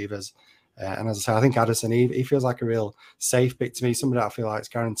wide receivers. And as I say, I think Addison, he feels like a real safe pick to me, somebody that I feel like is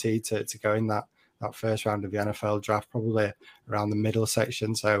guaranteed to go in that first round of the NFL draft, probably around the middle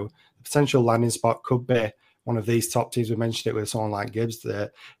section. So the potential landing spot could be one of these top teams. We mentioned it with someone like Gibbs.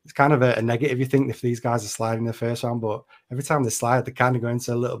 It's kind of a negative, you think, if these guys are sliding in the first round, but every time they slide, they kind of go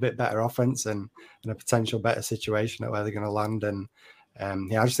into a little bit better offense and a potential better situation at where they're going to land. And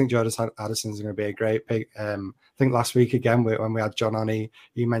I just think Jordan Addison is going to be a great pick. I think last week, again, when we had John on, he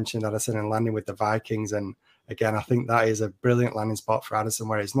mentioned Addison and landing with the Vikings. And again, I think that is a brilliant landing spot for Addison,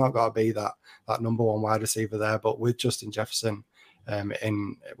 where it's not got to be that number one wide receiver there, but with Justin Jefferson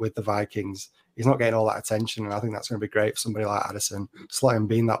with the Vikings, he's not getting all that attention. And I think that's going to be great for somebody like Addison, slot him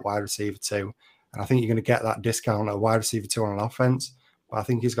being that wide receiver too. And I think you're going to get that discount at wide receiver two on an offense. But I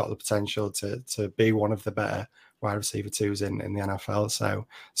think he's got the potential to be one of the better wide receiver twos in the NFL. So,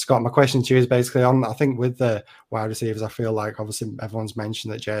 Scott, my question to you is basically on, I think with the wide receivers, I feel like obviously everyone's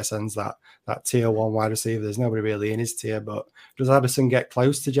mentioned that JSN's that tier one wide receiver. There's nobody really in his tier, but does Addison get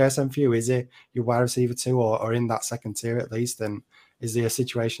close to JSN for you? Is he your wide receiver two or in that second tier at least? And is there a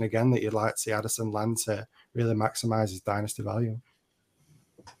situation again that you'd like to see Addison land to really maximize his dynasty value?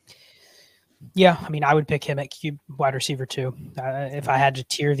 Yeah, I mean, I would pick him at wide receiver too. If I had to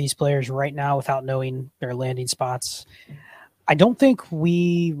tier these players right now without knowing their landing spots, I don't think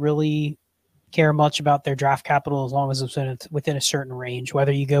we really care much about their draft capital as long as it's within a certain range.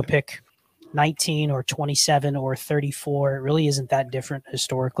 Whether you go pick 19 or 27 or 34, it really isn't that different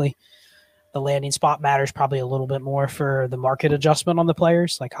historically. The landing spot matters probably a little bit more for the market adjustment on the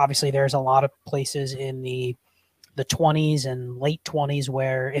players. Like, obviously, there's a lot of places in the 20s and late 20s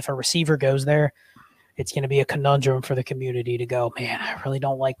where if a receiver goes there, it's going to be a conundrum for the community to go, man, I really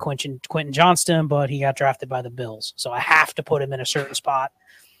don't like Quentin Johnston, but he got drafted by the Bills, so I have to put him in a certain spot,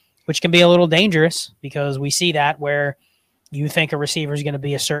 which can be a little dangerous because we see that where you think a receiver is going to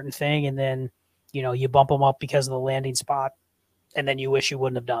be a certain thing, and then you bump him up because of the landing spot, and then you wish you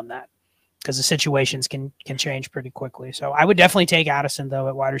wouldn't have done that because the situations can change pretty quickly. So I would definitely take Addison, though,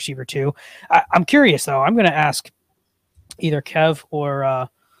 at wide receiver too. I'm curious, though. I'm going to ask either Kev or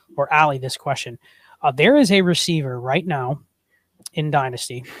Ali this question. There is a receiver right now in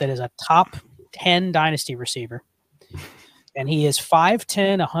Dynasty that is a top 10 Dynasty receiver, and he is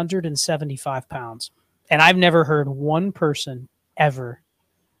 5'10", 175 pounds. And I've never heard one person ever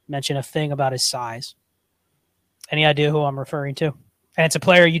mention a thing about his size. Any idea who I'm referring to? And it's a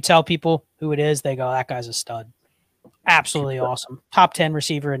player, you tell people who it is, they go, that guy's a stud. Absolutely awesome. Top 10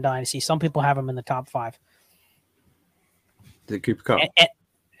 receiver in Dynasty. Some people have him in the top 5. The Cooper Kupp.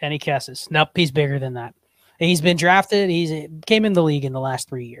 Any guesses? Nope, he's bigger than that. He's been drafted. He came in the league in the last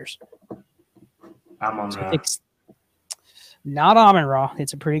 3 years. Amon-Ra. Not Amon-Ra.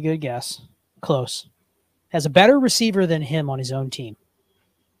 It's a pretty good guess. Close. Has a better receiver than him on his own team.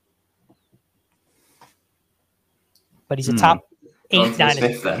 But he's a top 8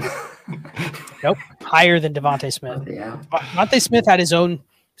 Dynasty. Smith, then. Nope. Higher than Devontae Smith. Yeah. Devontae Smith had his own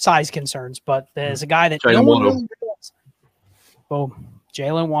size concerns, but there's a guy that Jalen no one Waddle. really knows. Boom.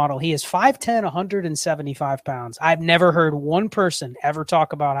 Jalen Waddle. He is 5'10", 175 pounds. I've never heard one person ever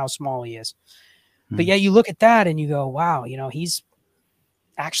talk about how small he is. But yeah, you look at that and you go, wow, he's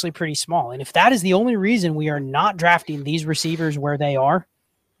actually pretty small. And if that is the only reason we are not drafting these receivers where they are,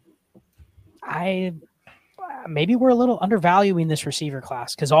 maybe we're a little undervaluing this receiver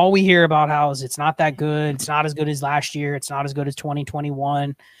class, because all we hear about how is it's not that good. It's not as good as last year. It's not as good as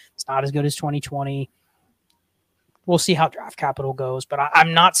 2021. It's not as good as 2020. We'll see how draft capital goes, but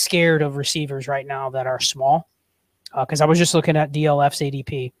I'm not scared of receivers right now that are small, because I was just looking at DLF's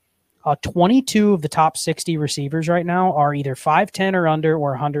ADP. 22 of the top 60 receivers right now are either 5'10" or under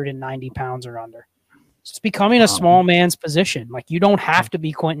or 190 pounds or under. So it's becoming a small man's position. Like, you don't have to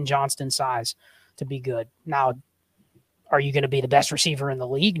be Quentin Johnston size to be good. Now, are you going to be the best receiver in the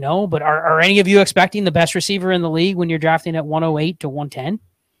league? No, but are any of you expecting the best receiver in the league when you're drafting at 108 to 110?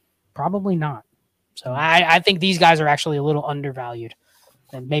 Probably not. So I think these guys are actually a little undervalued.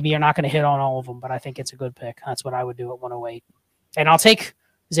 And maybe you're not going to hit on all of them, but I think it's a good pick. That's what I would do at 108. And I'll take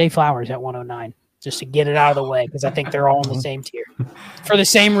Zay Flowers at 109 just to get it out of the way, because I think they're all in the same tier. For the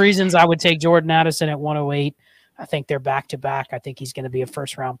same reasons I would take Jordan Addison at 108. I think they're back-to-back. I think he's going to be a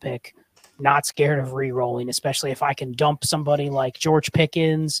first-round pick. Not scared of re-rolling, especially if I can dump somebody like George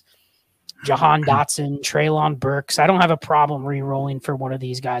Pickens, Jahan Dotson, Treylon Burks. I don't have a problem re-rolling for one of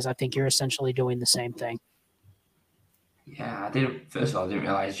these guys. I think you're essentially doing the same thing. Yeah, First of all, I didn't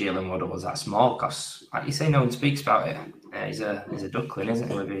realise Jalen Waddle was that small. Because, like you say, no one speaks about it. He's a duckling, isn't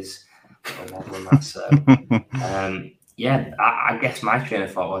he, with his little waddle and that. So, yeah, I guess my train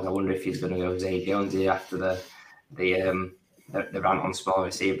of thought was, I wonder if he's going to go Zay Jones here after the rant on small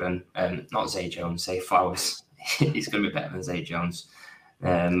receiver, and not Zay Jones, Zay Flowers. He's going to be better than Zay Jones.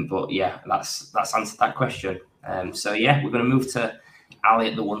 But yeah, that's answered that question. So yeah, we're going to move to Ali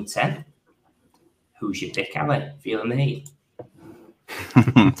at the 110. Who's your pick, Ali? Feeling the heat?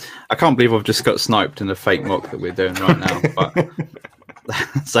 I can't believe I've just got sniped in the fake mock that we're doing right now. But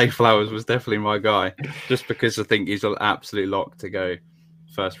Zay Flowers was definitely my guy, just because I think he's an absolute lock to go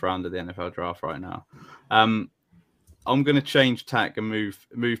first round of the NFL draft right now. I'm going to change tack and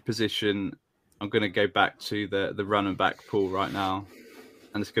move position. I'm going to go back to the running back pool right now,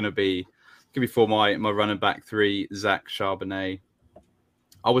 and it's going to be for my running back 3, Zach Charbonnet.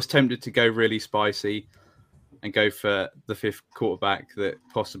 I was tempted to go really spicy and go for the 5th quarterback that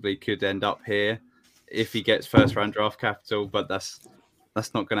possibly could end up here if he gets first round draft capital, but that's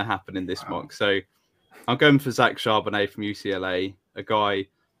not going to happen in this mock. So I'm going for Zach Charbonnet from UCLA, a guy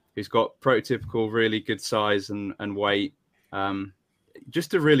who's got prototypical really good size and weight,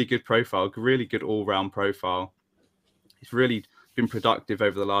 just a really good profile, really good all-round profile. He's really been productive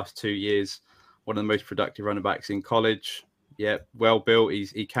over the last 2 years, one of the most productive running backs in college. Yeah, well built.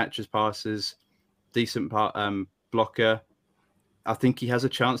 He catches passes, decent blocker. I think he has a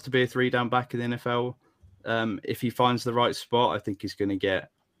chance to be a 3-down back in the NFL. If he finds the right spot, I think he's going to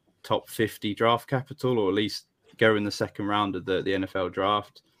get top 50 draft capital, or at least go in the 2nd round of the NFL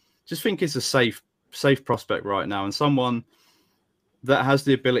draft. Just think he's a safe prospect right now, and someone that has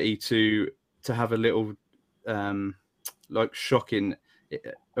the ability to have a little shocking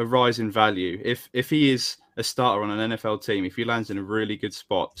a rise in value. If he is a starter on an NFL team, if he lands in a really good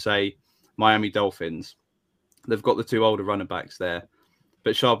spot, say Miami Dolphins, they've got the 2 older running backs there,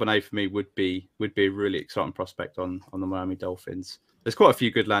 but Charbonnet for me would be a really exciting prospect on the Miami Dolphins. There's quite a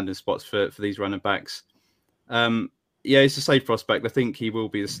few good landing spots for these running backs. Yeah, he's a safe prospect. I think he will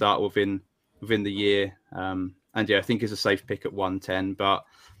be the starter within the year. And yeah, I think he's a safe pick at 110, but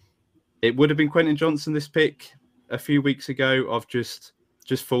it would have been Quentin Johnston this pick a few weeks ago. I've just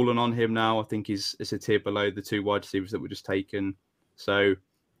fallen on him now. I think he's a tier below the 2 wide receivers that were just taken. So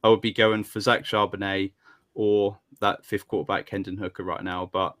I would be going for Zach Charbonnet or that 5th quarterback, Hendon Hooker, right now.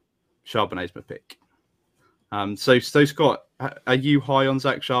 But Charbonnet's my pick. So Scott, are you high on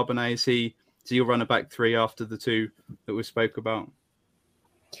Zach Charbonnet? Is he your running back 3 after the 2 that we spoke about?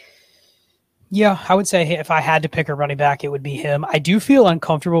 Yeah, I would say if I had to pick a running back, it would be him. I do feel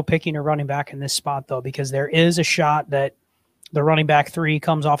uncomfortable picking a running back in this spot, though, because there is a shot that the running back 3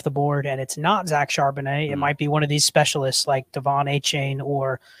 comes off the board and it's not Zach Charbonnet. It might be one of these specialists like Devon Achane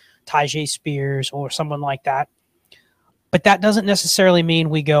or Tyjae Spears or someone like that. But that doesn't necessarily mean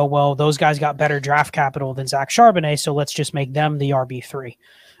we go, well, those guys got better draft capital than Zach Charbonnet, so let's just make them the RB3.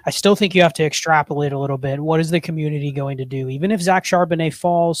 I still think you have to extrapolate a little bit. What is the community going to do? Even if Zach Charbonnet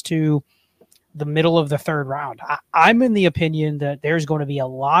falls to the middle of the 3rd round, I'm in the opinion that there's going to be a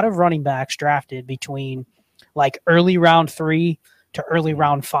lot of running backs drafted between like early round 3 to early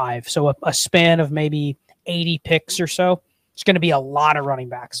round 5. So a span of maybe 80 picks or so. It's going to be a lot of running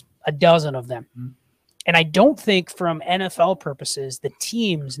backs, a dozen of them. And I don't think from NFL purposes, the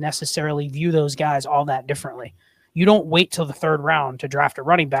teams necessarily view those guys all that differently. You don't wait till the 3rd round to draft a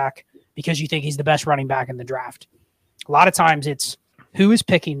running back because you think he's the best running back in the draft. A lot of times it's who is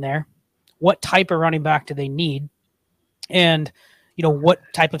picking there, what type of running back do they need, and what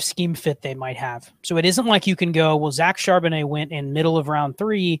type of scheme fit they might have. So it isn't like you can go, well, Zach Charbonnet went in middle of round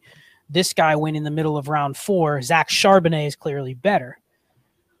 3. This guy went in the middle of round 4. Zach Charbonnet is clearly better.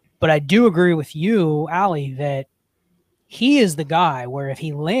 But I do agree with you, Ali, that he is the guy where if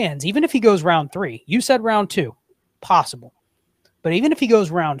he lands, even if he goes round 3, you said round 2, possible. But even if he goes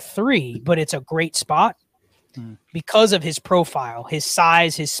round 3, but it's a great spot, because of his profile, his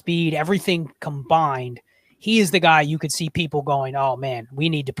size, his speed, everything combined, he is the guy you could see people going, oh, man, we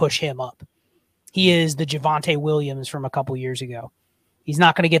need to push him up. He is the Javonte Williams from a couple years ago. He's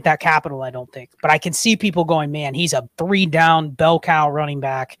not going to get that capital, I don't think. But I can see people going, man, he's a 3-down bell cow running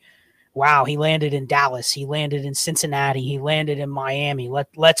back. Wow, he landed in Dallas. He landed in Cincinnati. He landed in Miami.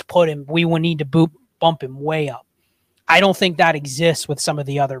 Let's put him. We will need to bump him way up. I don't think that exists with some of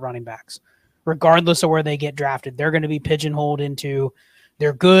the other running backs. Regardless of where they get drafted, they're going to be pigeonholed into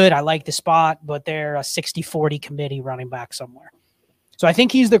they're good, I like the spot, but they're a 60-40 committee running back somewhere. So I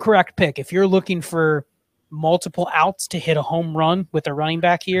think he's the correct pick. If you're looking for multiple outs to hit a home run with a running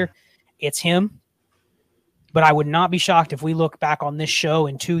back here, it's him. But I would not be shocked if we look back on this show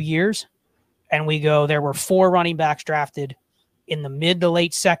in 2 years and we go, there were 4 running backs drafted in the mid to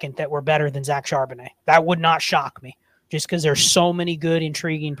late second that were better than Zach Charbonnet. That would not shock me, just because there's so many good,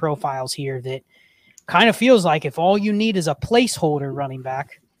 intriguing profiles here that kind of feels like if all you need is a placeholder running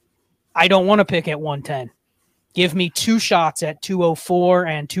back, I don't want to pick at 110. Give me 2 shots at 204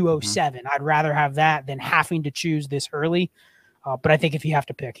 and 207. I'd rather have that than having to choose this early. But I think if you have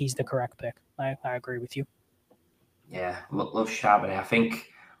to pick, he's the correct pick. I agree with you. Yeah, love Charbonnet. I think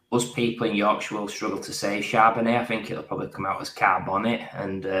us people in Yorkshire will struggle to say Charbonnet. I think it'll probably come out as Charbonnet.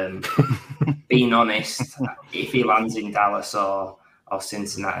 And being honest, if he lands in Dallas or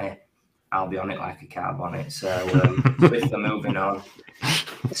Cincinnati, I'll be on it like a Charbonnet. So with the moving on.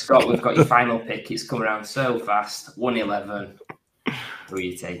 Scott, we've got your final pick. It's come around so fast. 111. Who are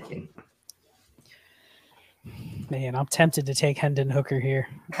you taking? Man, I'm tempted to take Hendon Hooker here.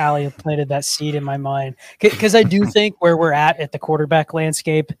 Allie planted that seed in my mind. Because I do think where we're at the quarterback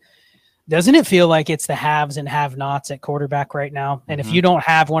landscape, doesn't it feel like it's the haves and have-nots at quarterback right now? And if you don't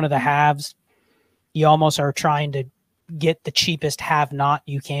have one of the haves, you almost are trying to get the cheapest have-not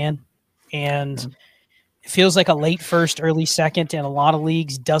you can. And it feels like a late first, early second in a lot of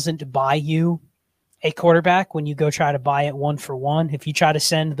leagues doesn't buy you a quarterback when you go try to buy it 1-for-1. If you try to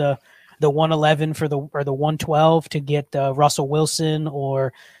send the 111 or the 112 to get Russell Wilson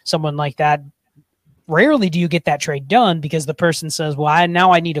or someone like that, rarely do you get that trade done because the person says, well,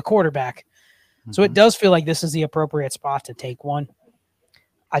 now I need a quarterback. So it does feel like this is the appropriate spot to take one.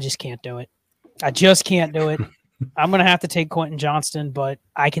 I just can't do it. I'm going to have to take Quentin Johnston, but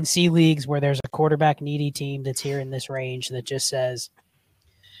I can see leagues where there's a quarterback needy team that's here in this range that just says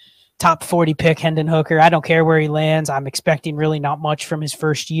top 40 pick Hendon Hooker. I don't care where he lands. I'm expecting really not much from his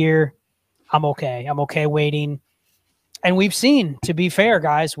first year. I'm okay. I'm okay waiting. And we've seen, to be fair,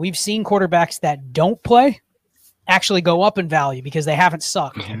 guys, we've seen quarterbacks that don't play actually go up in value because they haven't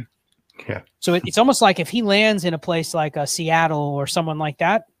sucked. Yeah. So it's almost like if he lands in a place like Seattle or someone like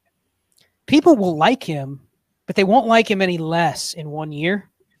that, people will like him, but they won't like him any less in 1 year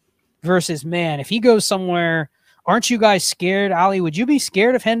versus, man, if he goes somewhere, aren't you guys scared? Ali, would you be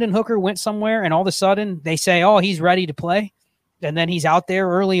scared if Hendon Hooker went somewhere and all of a sudden they say, oh, he's ready to play, and then he's out there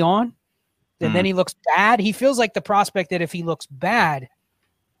early on, and then he looks bad? He feels like the prospect that if he looks bad,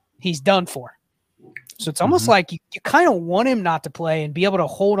 he's done for. So it's almost like you kind of want him not to play and be able to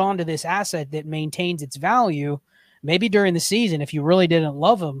hold on to this asset that maintains its value. Maybe during the season, if you really didn't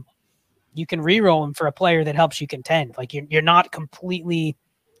love him, you can re-roll him for a player that helps you contend. Like you're not completely,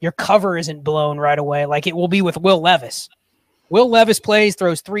 your cover isn't blown right away like it will be with Will Levis. Will Levis plays,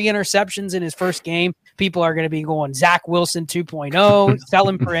 throws 3 interceptions in his first game. People are going to be going Zach Wilson 2.0, sell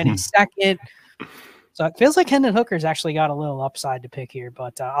him for any second. So it feels like Hendon Hooker's actually got a little upside to pick here,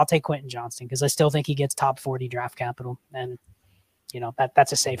 but I'll take Quentin Johnston because I still think he gets top 40 draft capital. And,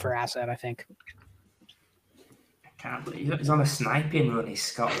 that's a safer asset, I think. Can't believe he's on a sniping run. He's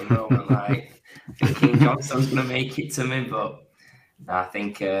Scott at the moment. Like, thinking Johnston's going to make it to me, but I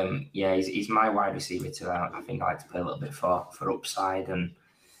think, he's my wide receiver too. I think I like to play a little bit for upside, and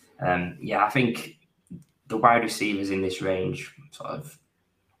I think the wide receivers in this range, sort of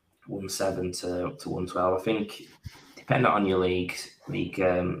 1.7 to 1.12. I think, depending on your league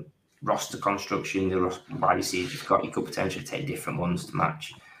roster construction, the wide receivers you've got, you could potentially take different ones to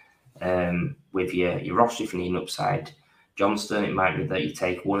match. With your roster, if you need an upside Johnston, it might be that you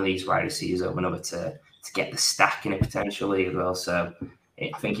take one of these wide receivers over another to get the stack in it potentially as well. So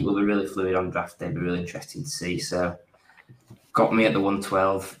I think it will be really fluid on draft day. It'll be really interesting to see. So got me at the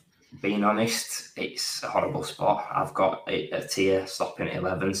 112. Being honest, it's a horrible spot. I've got a tier stopping at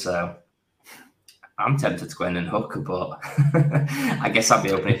 11, so I'm tempted to go in and hook, but I guess I'll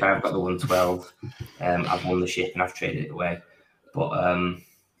be open if I've got the 112. I've won the ship and I've traded it away. But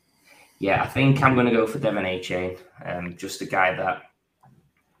I think I'm going to go for Devon Achane. Just a guy that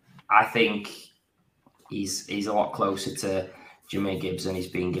I think he's a lot closer to Jahmyr Gibbs than he's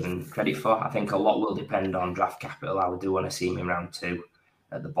being given credit for. I think a lot will depend on draft capital. I do want to see him in round 2,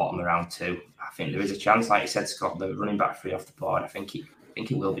 at the bottom of round 2. I think there is a chance, like you said, Scott, the running back 3 off the board. I think it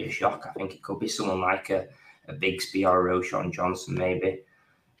will be a shock. I think it could be someone like a Bigsby or a Roschon Johnson, maybe.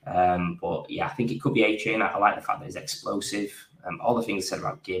 But I think it could be Achane. I like the fact that he's explosive. All the things said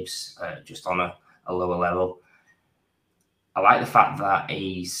about Gibbs, just on a lower level. I like the fact that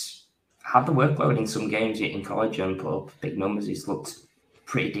he's had the workload in some games in college and put up big numbers. He's looked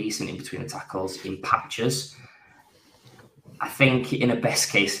pretty decent in between the tackles in patches. I think in a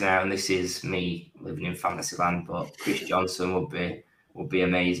best case scenario, and this is me living in fantasy land, but Chris Johnson would be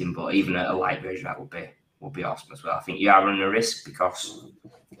amazing. But even a light version of that would be awesome as well. I think you are running a risk because,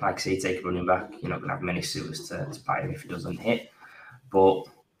 like I say, you take a running back, you're not going to have many suitors to buy him if he doesn't hit. But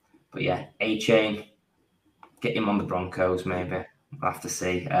But yeah, Achane, get him on the Broncos maybe. We'll have to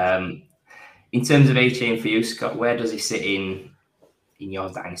see. In terms of Achane for you, Scott, where does he sit in your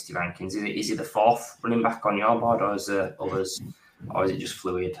dynasty rankings? Is he the fourth running back on your board, or is there others, or is it just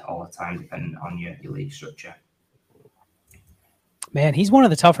fluid all the time depending on your league structure? Man, he's one of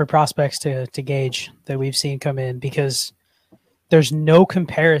the tougher prospects to gauge that we've seen come in, because there's no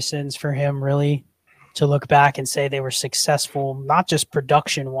comparisons for him really to look back and say they were successful, not just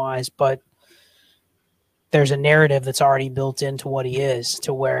production-wise, but there's a narrative that's already built into what he is,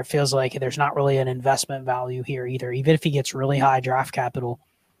 to where it feels like there's not really an investment value here either. Even if he gets really high draft capital,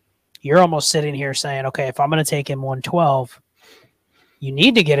 you're almost sitting here saying, okay, if I'm going to take him 112, you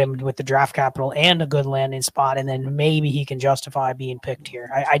need to get him with the draft capital and a good landing spot, and then maybe he can justify being picked here.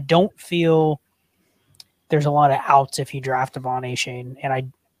 I don't feel there's a lot of outs if you draft Devon Achane.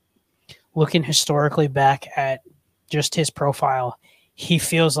 And looking historically back at just his profile, he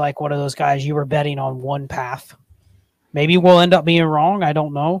feels like one of those guys you were betting on one path. Maybe we'll end up being wrong. I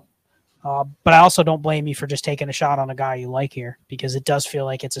don't know. But I also don't blame you for just taking a shot on a guy you like here, because it does feel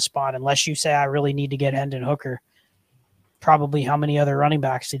like it's a spot. Unless you say, I really need to get Hendon Hooker. Probably how many other running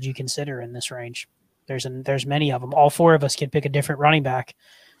backs did you consider in this range? There's many of them. All four of us could pick a different running back,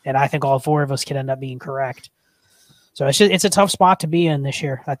 and I think all four of us could end up being correct. So it's a tough spot to be in this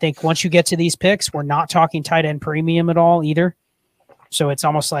year. I think once you get to these picks, we're not talking tight end premium at all either. So it's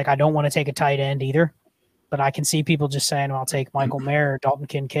almost like I don't want to take a tight end either. But I can see people just saying, well, I'll take Michael Mayer or Dalton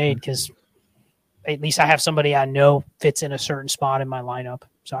Kincaid, because at least I have somebody I know fits in a certain spot in my lineup.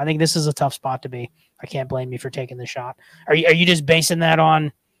 So I think this is a tough spot to be. I can't blame you for taking the shot. Are you just basing that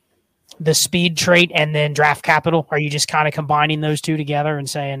on the speed trait and then draft capital? Are you just kind of combining those two together and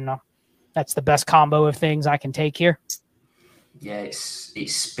saying that's the best combo of things I can take here? Yeah, it's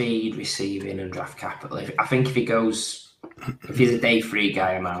speed, receiving, and draft capital. I think if he's a day 3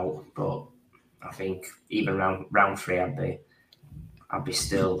 guy, I'm out. But I think even round 3, I'd be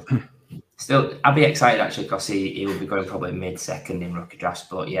still. I'd be excited actually, because he will be going probably mid-second in rookie drafts.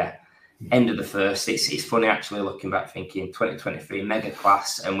 But yeah, end of the first. It's funny actually looking back, thinking 2023 mega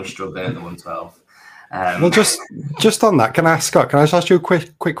class, and we're struggling at the 112. Well, just on that, can I just ask you a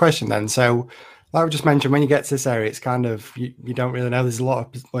quick question then? So, like we just mentioned, when you get to this area, it's kind of you don't really know. There's a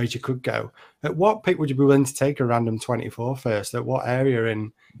lot of ways you could go. At what pick would you be willing to take a random 24 first? At what area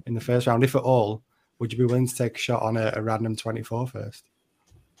in the first round, if at all, would you be willing to take a shot on a random 24 first?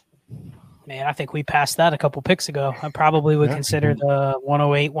 Man, I think we passed that a couple picks ago. I probably would consider the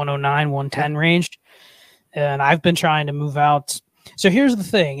 108, 109, 110 range. And I've been trying to move out. So here's the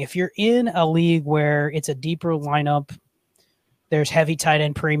thing. If you're in a league where it's a deeper lineup, there's heavy tight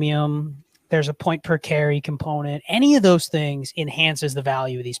end premium, there's a point per carry component, any of those things enhances the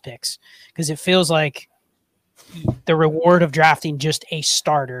value of these picks, because it feels like the reward of drafting just a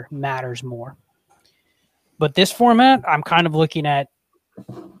starter matters more. But this format, I'm kind of looking at,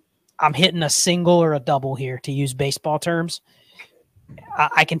 I'm hitting a single or a double here, to use baseball terms.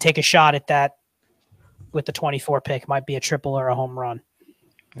 I can take a shot at that with the 24 pick. It might be a triple or a home run.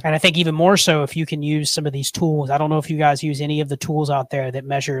 And I think even more so if you can use some of these tools. I don't know if you guys use any of the tools out there that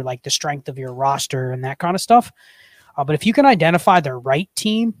measure like the strength of your roster and that kind of stuff. But if you can identify the right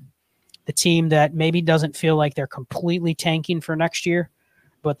team, the team that maybe doesn't feel like they're completely tanking for next year,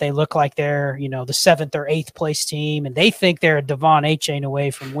 but they look like they're, the 7th or 8th place team, and they think they're a Devon Achane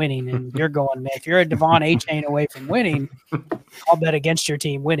away from winning. And you're going, man, if you're a Devon Achane away from winning, I'll bet against your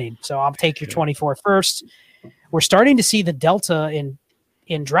team winning. So I'll take your 24 first. We're starting to see the delta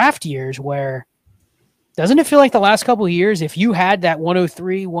in draft years where, doesn't it feel like the last couple of years, if you had that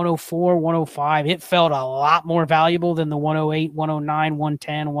 103, 104, 105, it felt a lot more valuable than the 108, 109,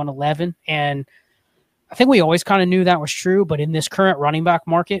 110, 111. And I think we always kind of knew that was true, but in this current running back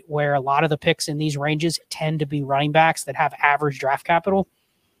market where a lot of the picks in these ranges tend to be running backs that have average draft capital,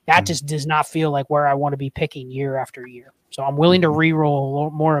 that just does not feel like where I want to be picking year after year. So I'm willing to reroll a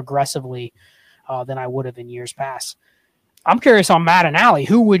little more aggressively than I would have in years past. I'm curious on Matt and Allie,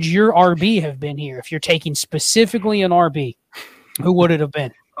 who would your RB have been here? If you're taking specifically an RB, who would it have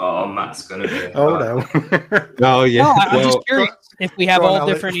been? Oh, Matt's going to be. Oh, no. Oh, yeah. No, I'm just curious if we have all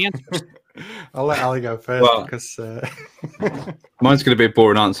different answers. I'll let Ali go first because mine's going to be a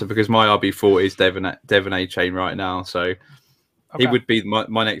boring answer because my RB4 is Devon Achane right now. So he would be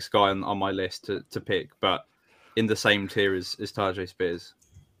my next guy on my list to pick, but in the same tier as Tajay Spears.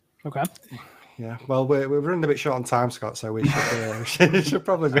 Okay. Yeah, well, we're running a bit short on time, Scott, so we should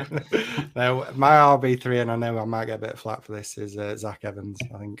probably be. Now, my RB3, and I know I might get a bit of flack for this, is Zach Evans.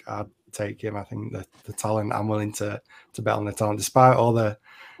 I think I'd take him. I think the talent, I'm willing to bet on the talent, despite all the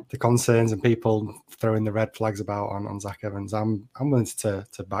the concerns and people throwing the red flags about on Zach Evans, I'm willing to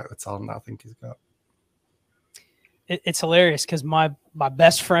back the talent that I think he's got. It's hilarious because my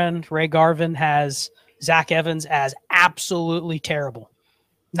best friend Ray Garvin has Zach Evans as absolutely terrible,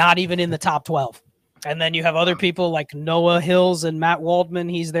 not even in the top 12. And then you have other people like Noah Hills and Matt Waldman.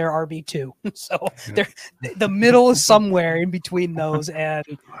 He's their RB2. So the middle is somewhere in between those. And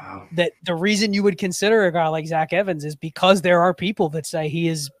that the reason you would consider a guy like Zach Evans is because there are people that say he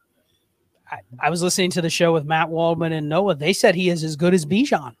is. I was listening to the show with Matt Waldman and Noah. They said he is as good as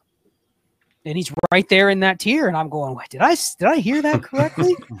Bijan. And he's right there in that tier. And I'm going, wait, did I hear that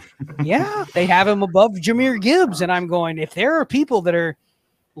correctly? Yeah, they have him above Jahmyr Gibbs. And I'm going, if there are people that are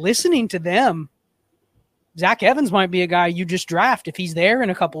listening to them, Zach Evans might be a guy you just draft if he's there in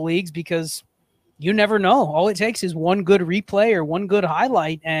a couple leagues, because you never know. All it takes is one good replay or one good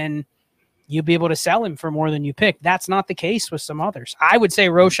highlight, and you'll be able to sell him for more than you pick. That's not the case with some others. I would say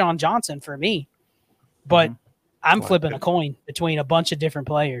Roschon Johnson for me, but I'm flipping a coin between a bunch of different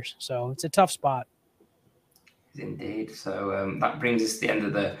players. So it's a tough spot. Indeed. So that brings us to the end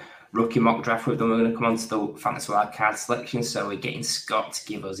of the rookie mock draft. We're going to come on to the fantasy wildcard selection. So we're getting Scott to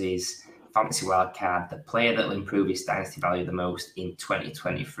give us his fantasy wildcard, the player that will improve his dynasty value the most in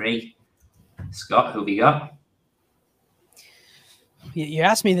 2023. Scott, who have you got? You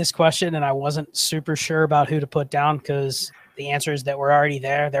asked me this question, and I wasn't super sure about who to put down because the answers that were already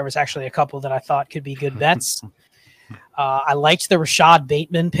there. There was actually a couple that I thought could be good bets. I liked the Rashad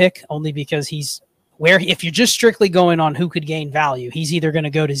Bateman pick only because he's where, if you're just strictly going on who could gain value, he's either going to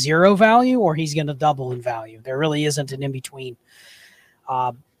go to zero value or he's going to double in value. There really isn't an in-between.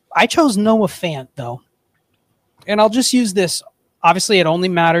 I chose Noah Fant, though, and I'll just use this. Obviously, it only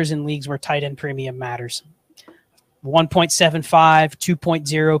matters in leagues where tight end premium matters. 1.75,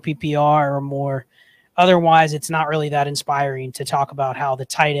 2.0 PPR or more. Otherwise, it's not really that inspiring to talk about how the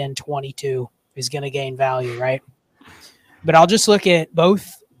tight end 22 is going to gain value, right? But I'll just look at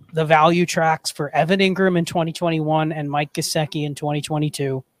both the value tracks for Evan Ingram in 2021 and Mike Gesicki in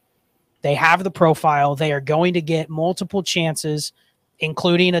 2022. They have the profile. They are going to get multiple chances,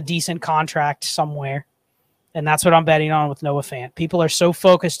 including a decent contract somewhere. And that's what I'm betting on with Noah Fant. People are so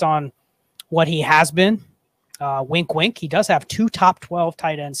focused on what he has been. Wink, wink. He does have 2 top 12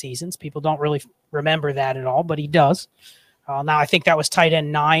 tight end seasons. People don't really remember that at all, but he does. Now, I think that was tight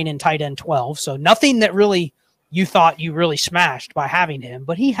end 9 and tight end 12. So nothing that really you thought you really smashed by having him,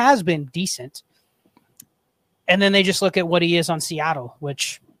 but he has been decent. And then they just look at what he is on Seattle,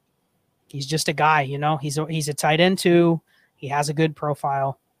 which he's just a guy, you know. He's a tight end 2. He has a good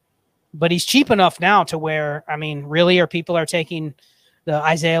profile, but he's cheap enough now to where, I mean, really, people are taking the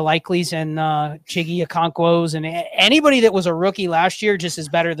Isaiah Likeleys and Chiggy Okonkwo's, and anybody that was a rookie last year just is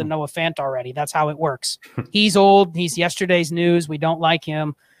better than Noah Fant already. That's how it works. He's old. He's yesterday's news. We don't like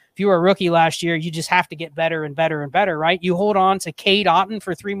him. If you were a rookie last year, you just have to get better and better and better, right? You hold on to Cade Otton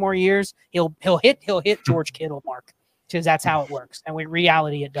for 3 more years, he'll hit George Kittle mark, because that's how it works. And in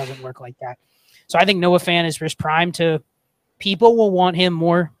reality, it doesn't work like that. So I think Noah Fant is just primed to. People will want him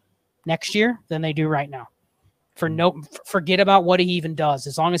more next year than they do right now. Forget about what he even does.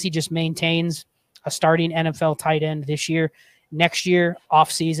 As long as he just maintains a starting NFL tight end this year, next year,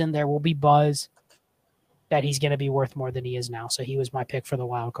 off season, there will be buzz that he's going to be worth more than he is now. So he was my pick for the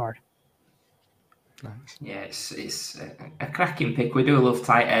wild card. Nice. Yeah, it's a cracking pick. We do love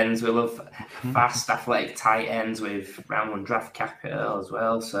tight ends. We love fast, athletic tight ends with round 1 draft capital as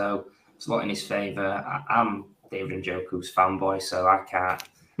well. So it's a lot in his favour. I'm David Njoku's fanboy, so I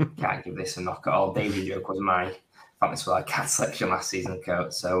can't give this a knock at all. David Njoku was my fantasy wildcard selection last season,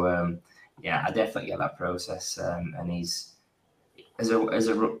 coach. So yeah, I definitely get that process. And he's as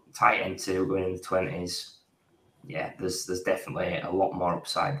a tight end 2 going in the 20s. Yeah, there's definitely a lot more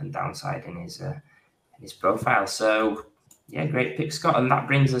upside than downside in his profile. So yeah, great pick, Scott. And that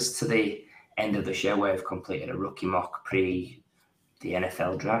brings us to the end of the show where we've completed a rookie mock pre the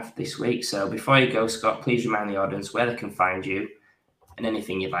NFL draft this week. So before you go, Scott, please remind the audience where they can find you and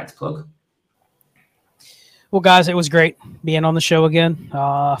anything you'd like to plug. Well, guys, it was great being on the show again.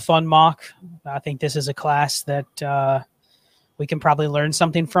 Fun mock. I think this is a class that we can probably learn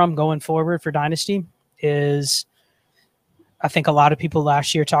something from going forward for Dynasty. I think a lot of people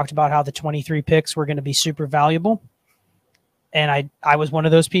last year talked about how the 23 picks were going to be super valuable. And I was one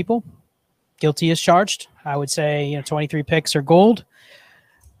of those people. Guilty as charged. I would say 23 picks are gold.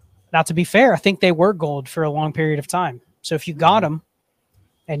 Now, to be fair, I think they were gold for a long period of time. So if you got them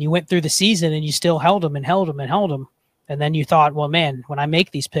and you went through the season and you still held them, and then you thought, well, man, when I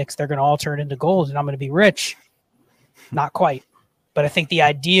make these picks, they're going to all turn into gold and I'm going to be rich. Not quite. But I think the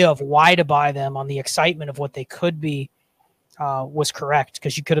idea of why to buy them, on the excitement of what they could be, was correct,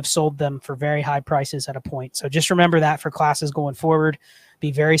 because you could have sold them for very high prices at a point. So just remember that for classes going forward.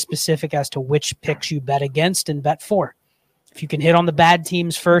 Be very specific as to which picks you bet against and bet for. If you can hit on the bad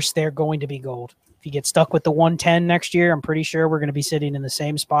teams first, they're going to be gold. If you get stuck with the 110 next year, I'm pretty sure we're going to be sitting in the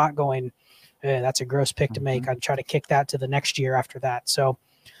same spot going, that's a gross pick to make. I'd try to kick that to the next year after that. So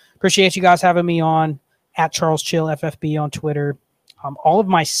appreciate you guys having me on. At Charles Chill FFB on Twitter. All of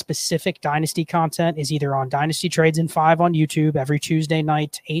my specific Dynasty content is either on Dynasty Trades in 5 on YouTube every Tuesday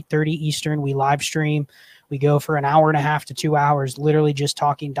night, 8:30 Eastern. We live stream. We go for an hour and a half to 2 hours, literally just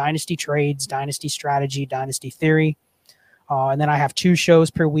talking Dynasty Trades, Dynasty Strategy, Dynasty Theory. And then I have 2 shows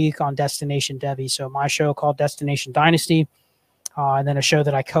per week on Destination Devy. So my show called Destination Dynasty, and then a show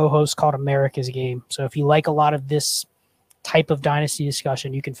that I co-host called America's Game. So if you like a lot of this type of Dynasty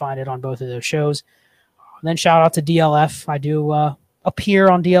discussion, you can find it on both of those shows. And then shout out to DLF. I do appear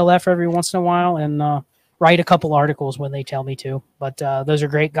on DLF every once in a while and write a couple articles when they tell me to. But those are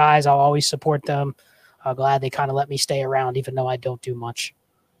great guys. I'll always support them. Glad they kind of let me stay around, even though I don't do much.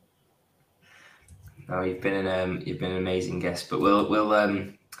 No, you've been an amazing guest. But we'll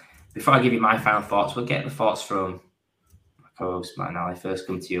before I give you my final thoughts, we'll get the thoughts from my co-host Matt. Now I first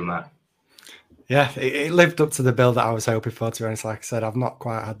come to you, Matt. Yeah, it lived up to the bill that I was hoping for, to be honest. Like I said, I've not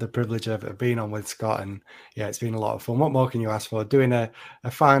quite had the privilege of being on with Scott, and yeah, it's been a lot of fun. What more can you ask for? Doing a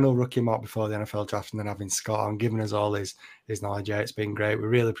final rookie mock before the NFL draft and then having Scott on, giving us all his knowledge. Yeah, it's been great. We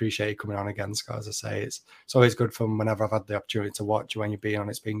really appreciate you coming on again, Scott. As I say, it's always good fun whenever I've had the opportunity to watch you when you've been on.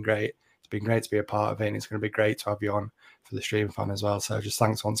 It's been great. It's been great to be a part of it, and it's going to be great to have you on for the stream fan as well. So just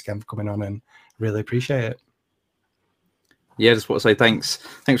thanks once again for coming on, and really appreciate it. Yeah, just want to say thanks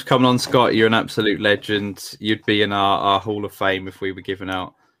for coming on, Scott. You're an absolute legend. You'd be in our Hall of Fame if we were giving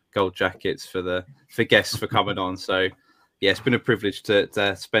out gold jackets for guests for coming on. So yeah, it's been a privilege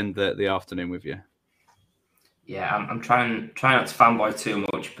to spend the afternoon with you. Yeah, I'm trying not to fanboy too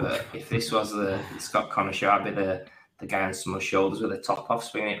much, but if this was the Scott Connor show, I'd be the guy on someone's shoulders with a top off,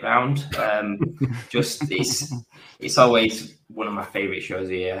 swinging it round. It's always one of my favourite shows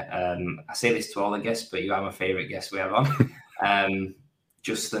here. I say this to all the guests, but you are my favourite guest we have on.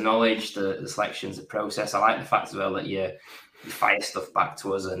 Just the knowledge, the selections, the process. I like the fact as well that you fire stuff back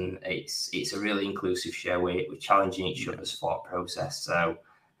to us, and it's a really inclusive show. We're challenging each other's thought process. So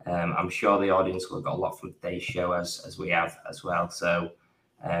I'm sure the audience will have got a lot from today's show as we have as well. So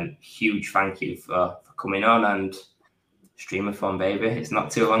huge thank you for coming on, and streamer fun, baby. It's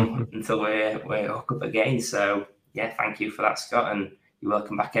not too long until we're hooked up again. So yeah, thank you for that, Scott, and you're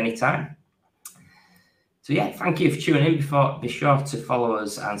welcome back anytime. So yeah, thank you for tuning in. Be sure to follow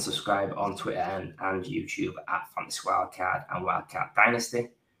us and subscribe on Twitter and YouTube at Fantasy Wildcard and Wildcard Dynasty.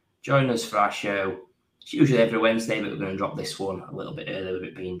 Join us for our show. It's usually every Wednesday, but we're going to drop this one a little bit earlier with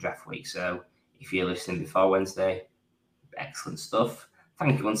it being draft week. So if you're listening before Wednesday, excellent stuff.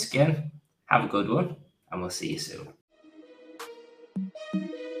 Thank you once again. Have a good one, and we'll see you soon.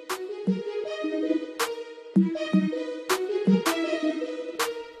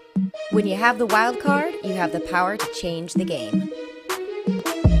 When you have the wild card, you have the power to change the game.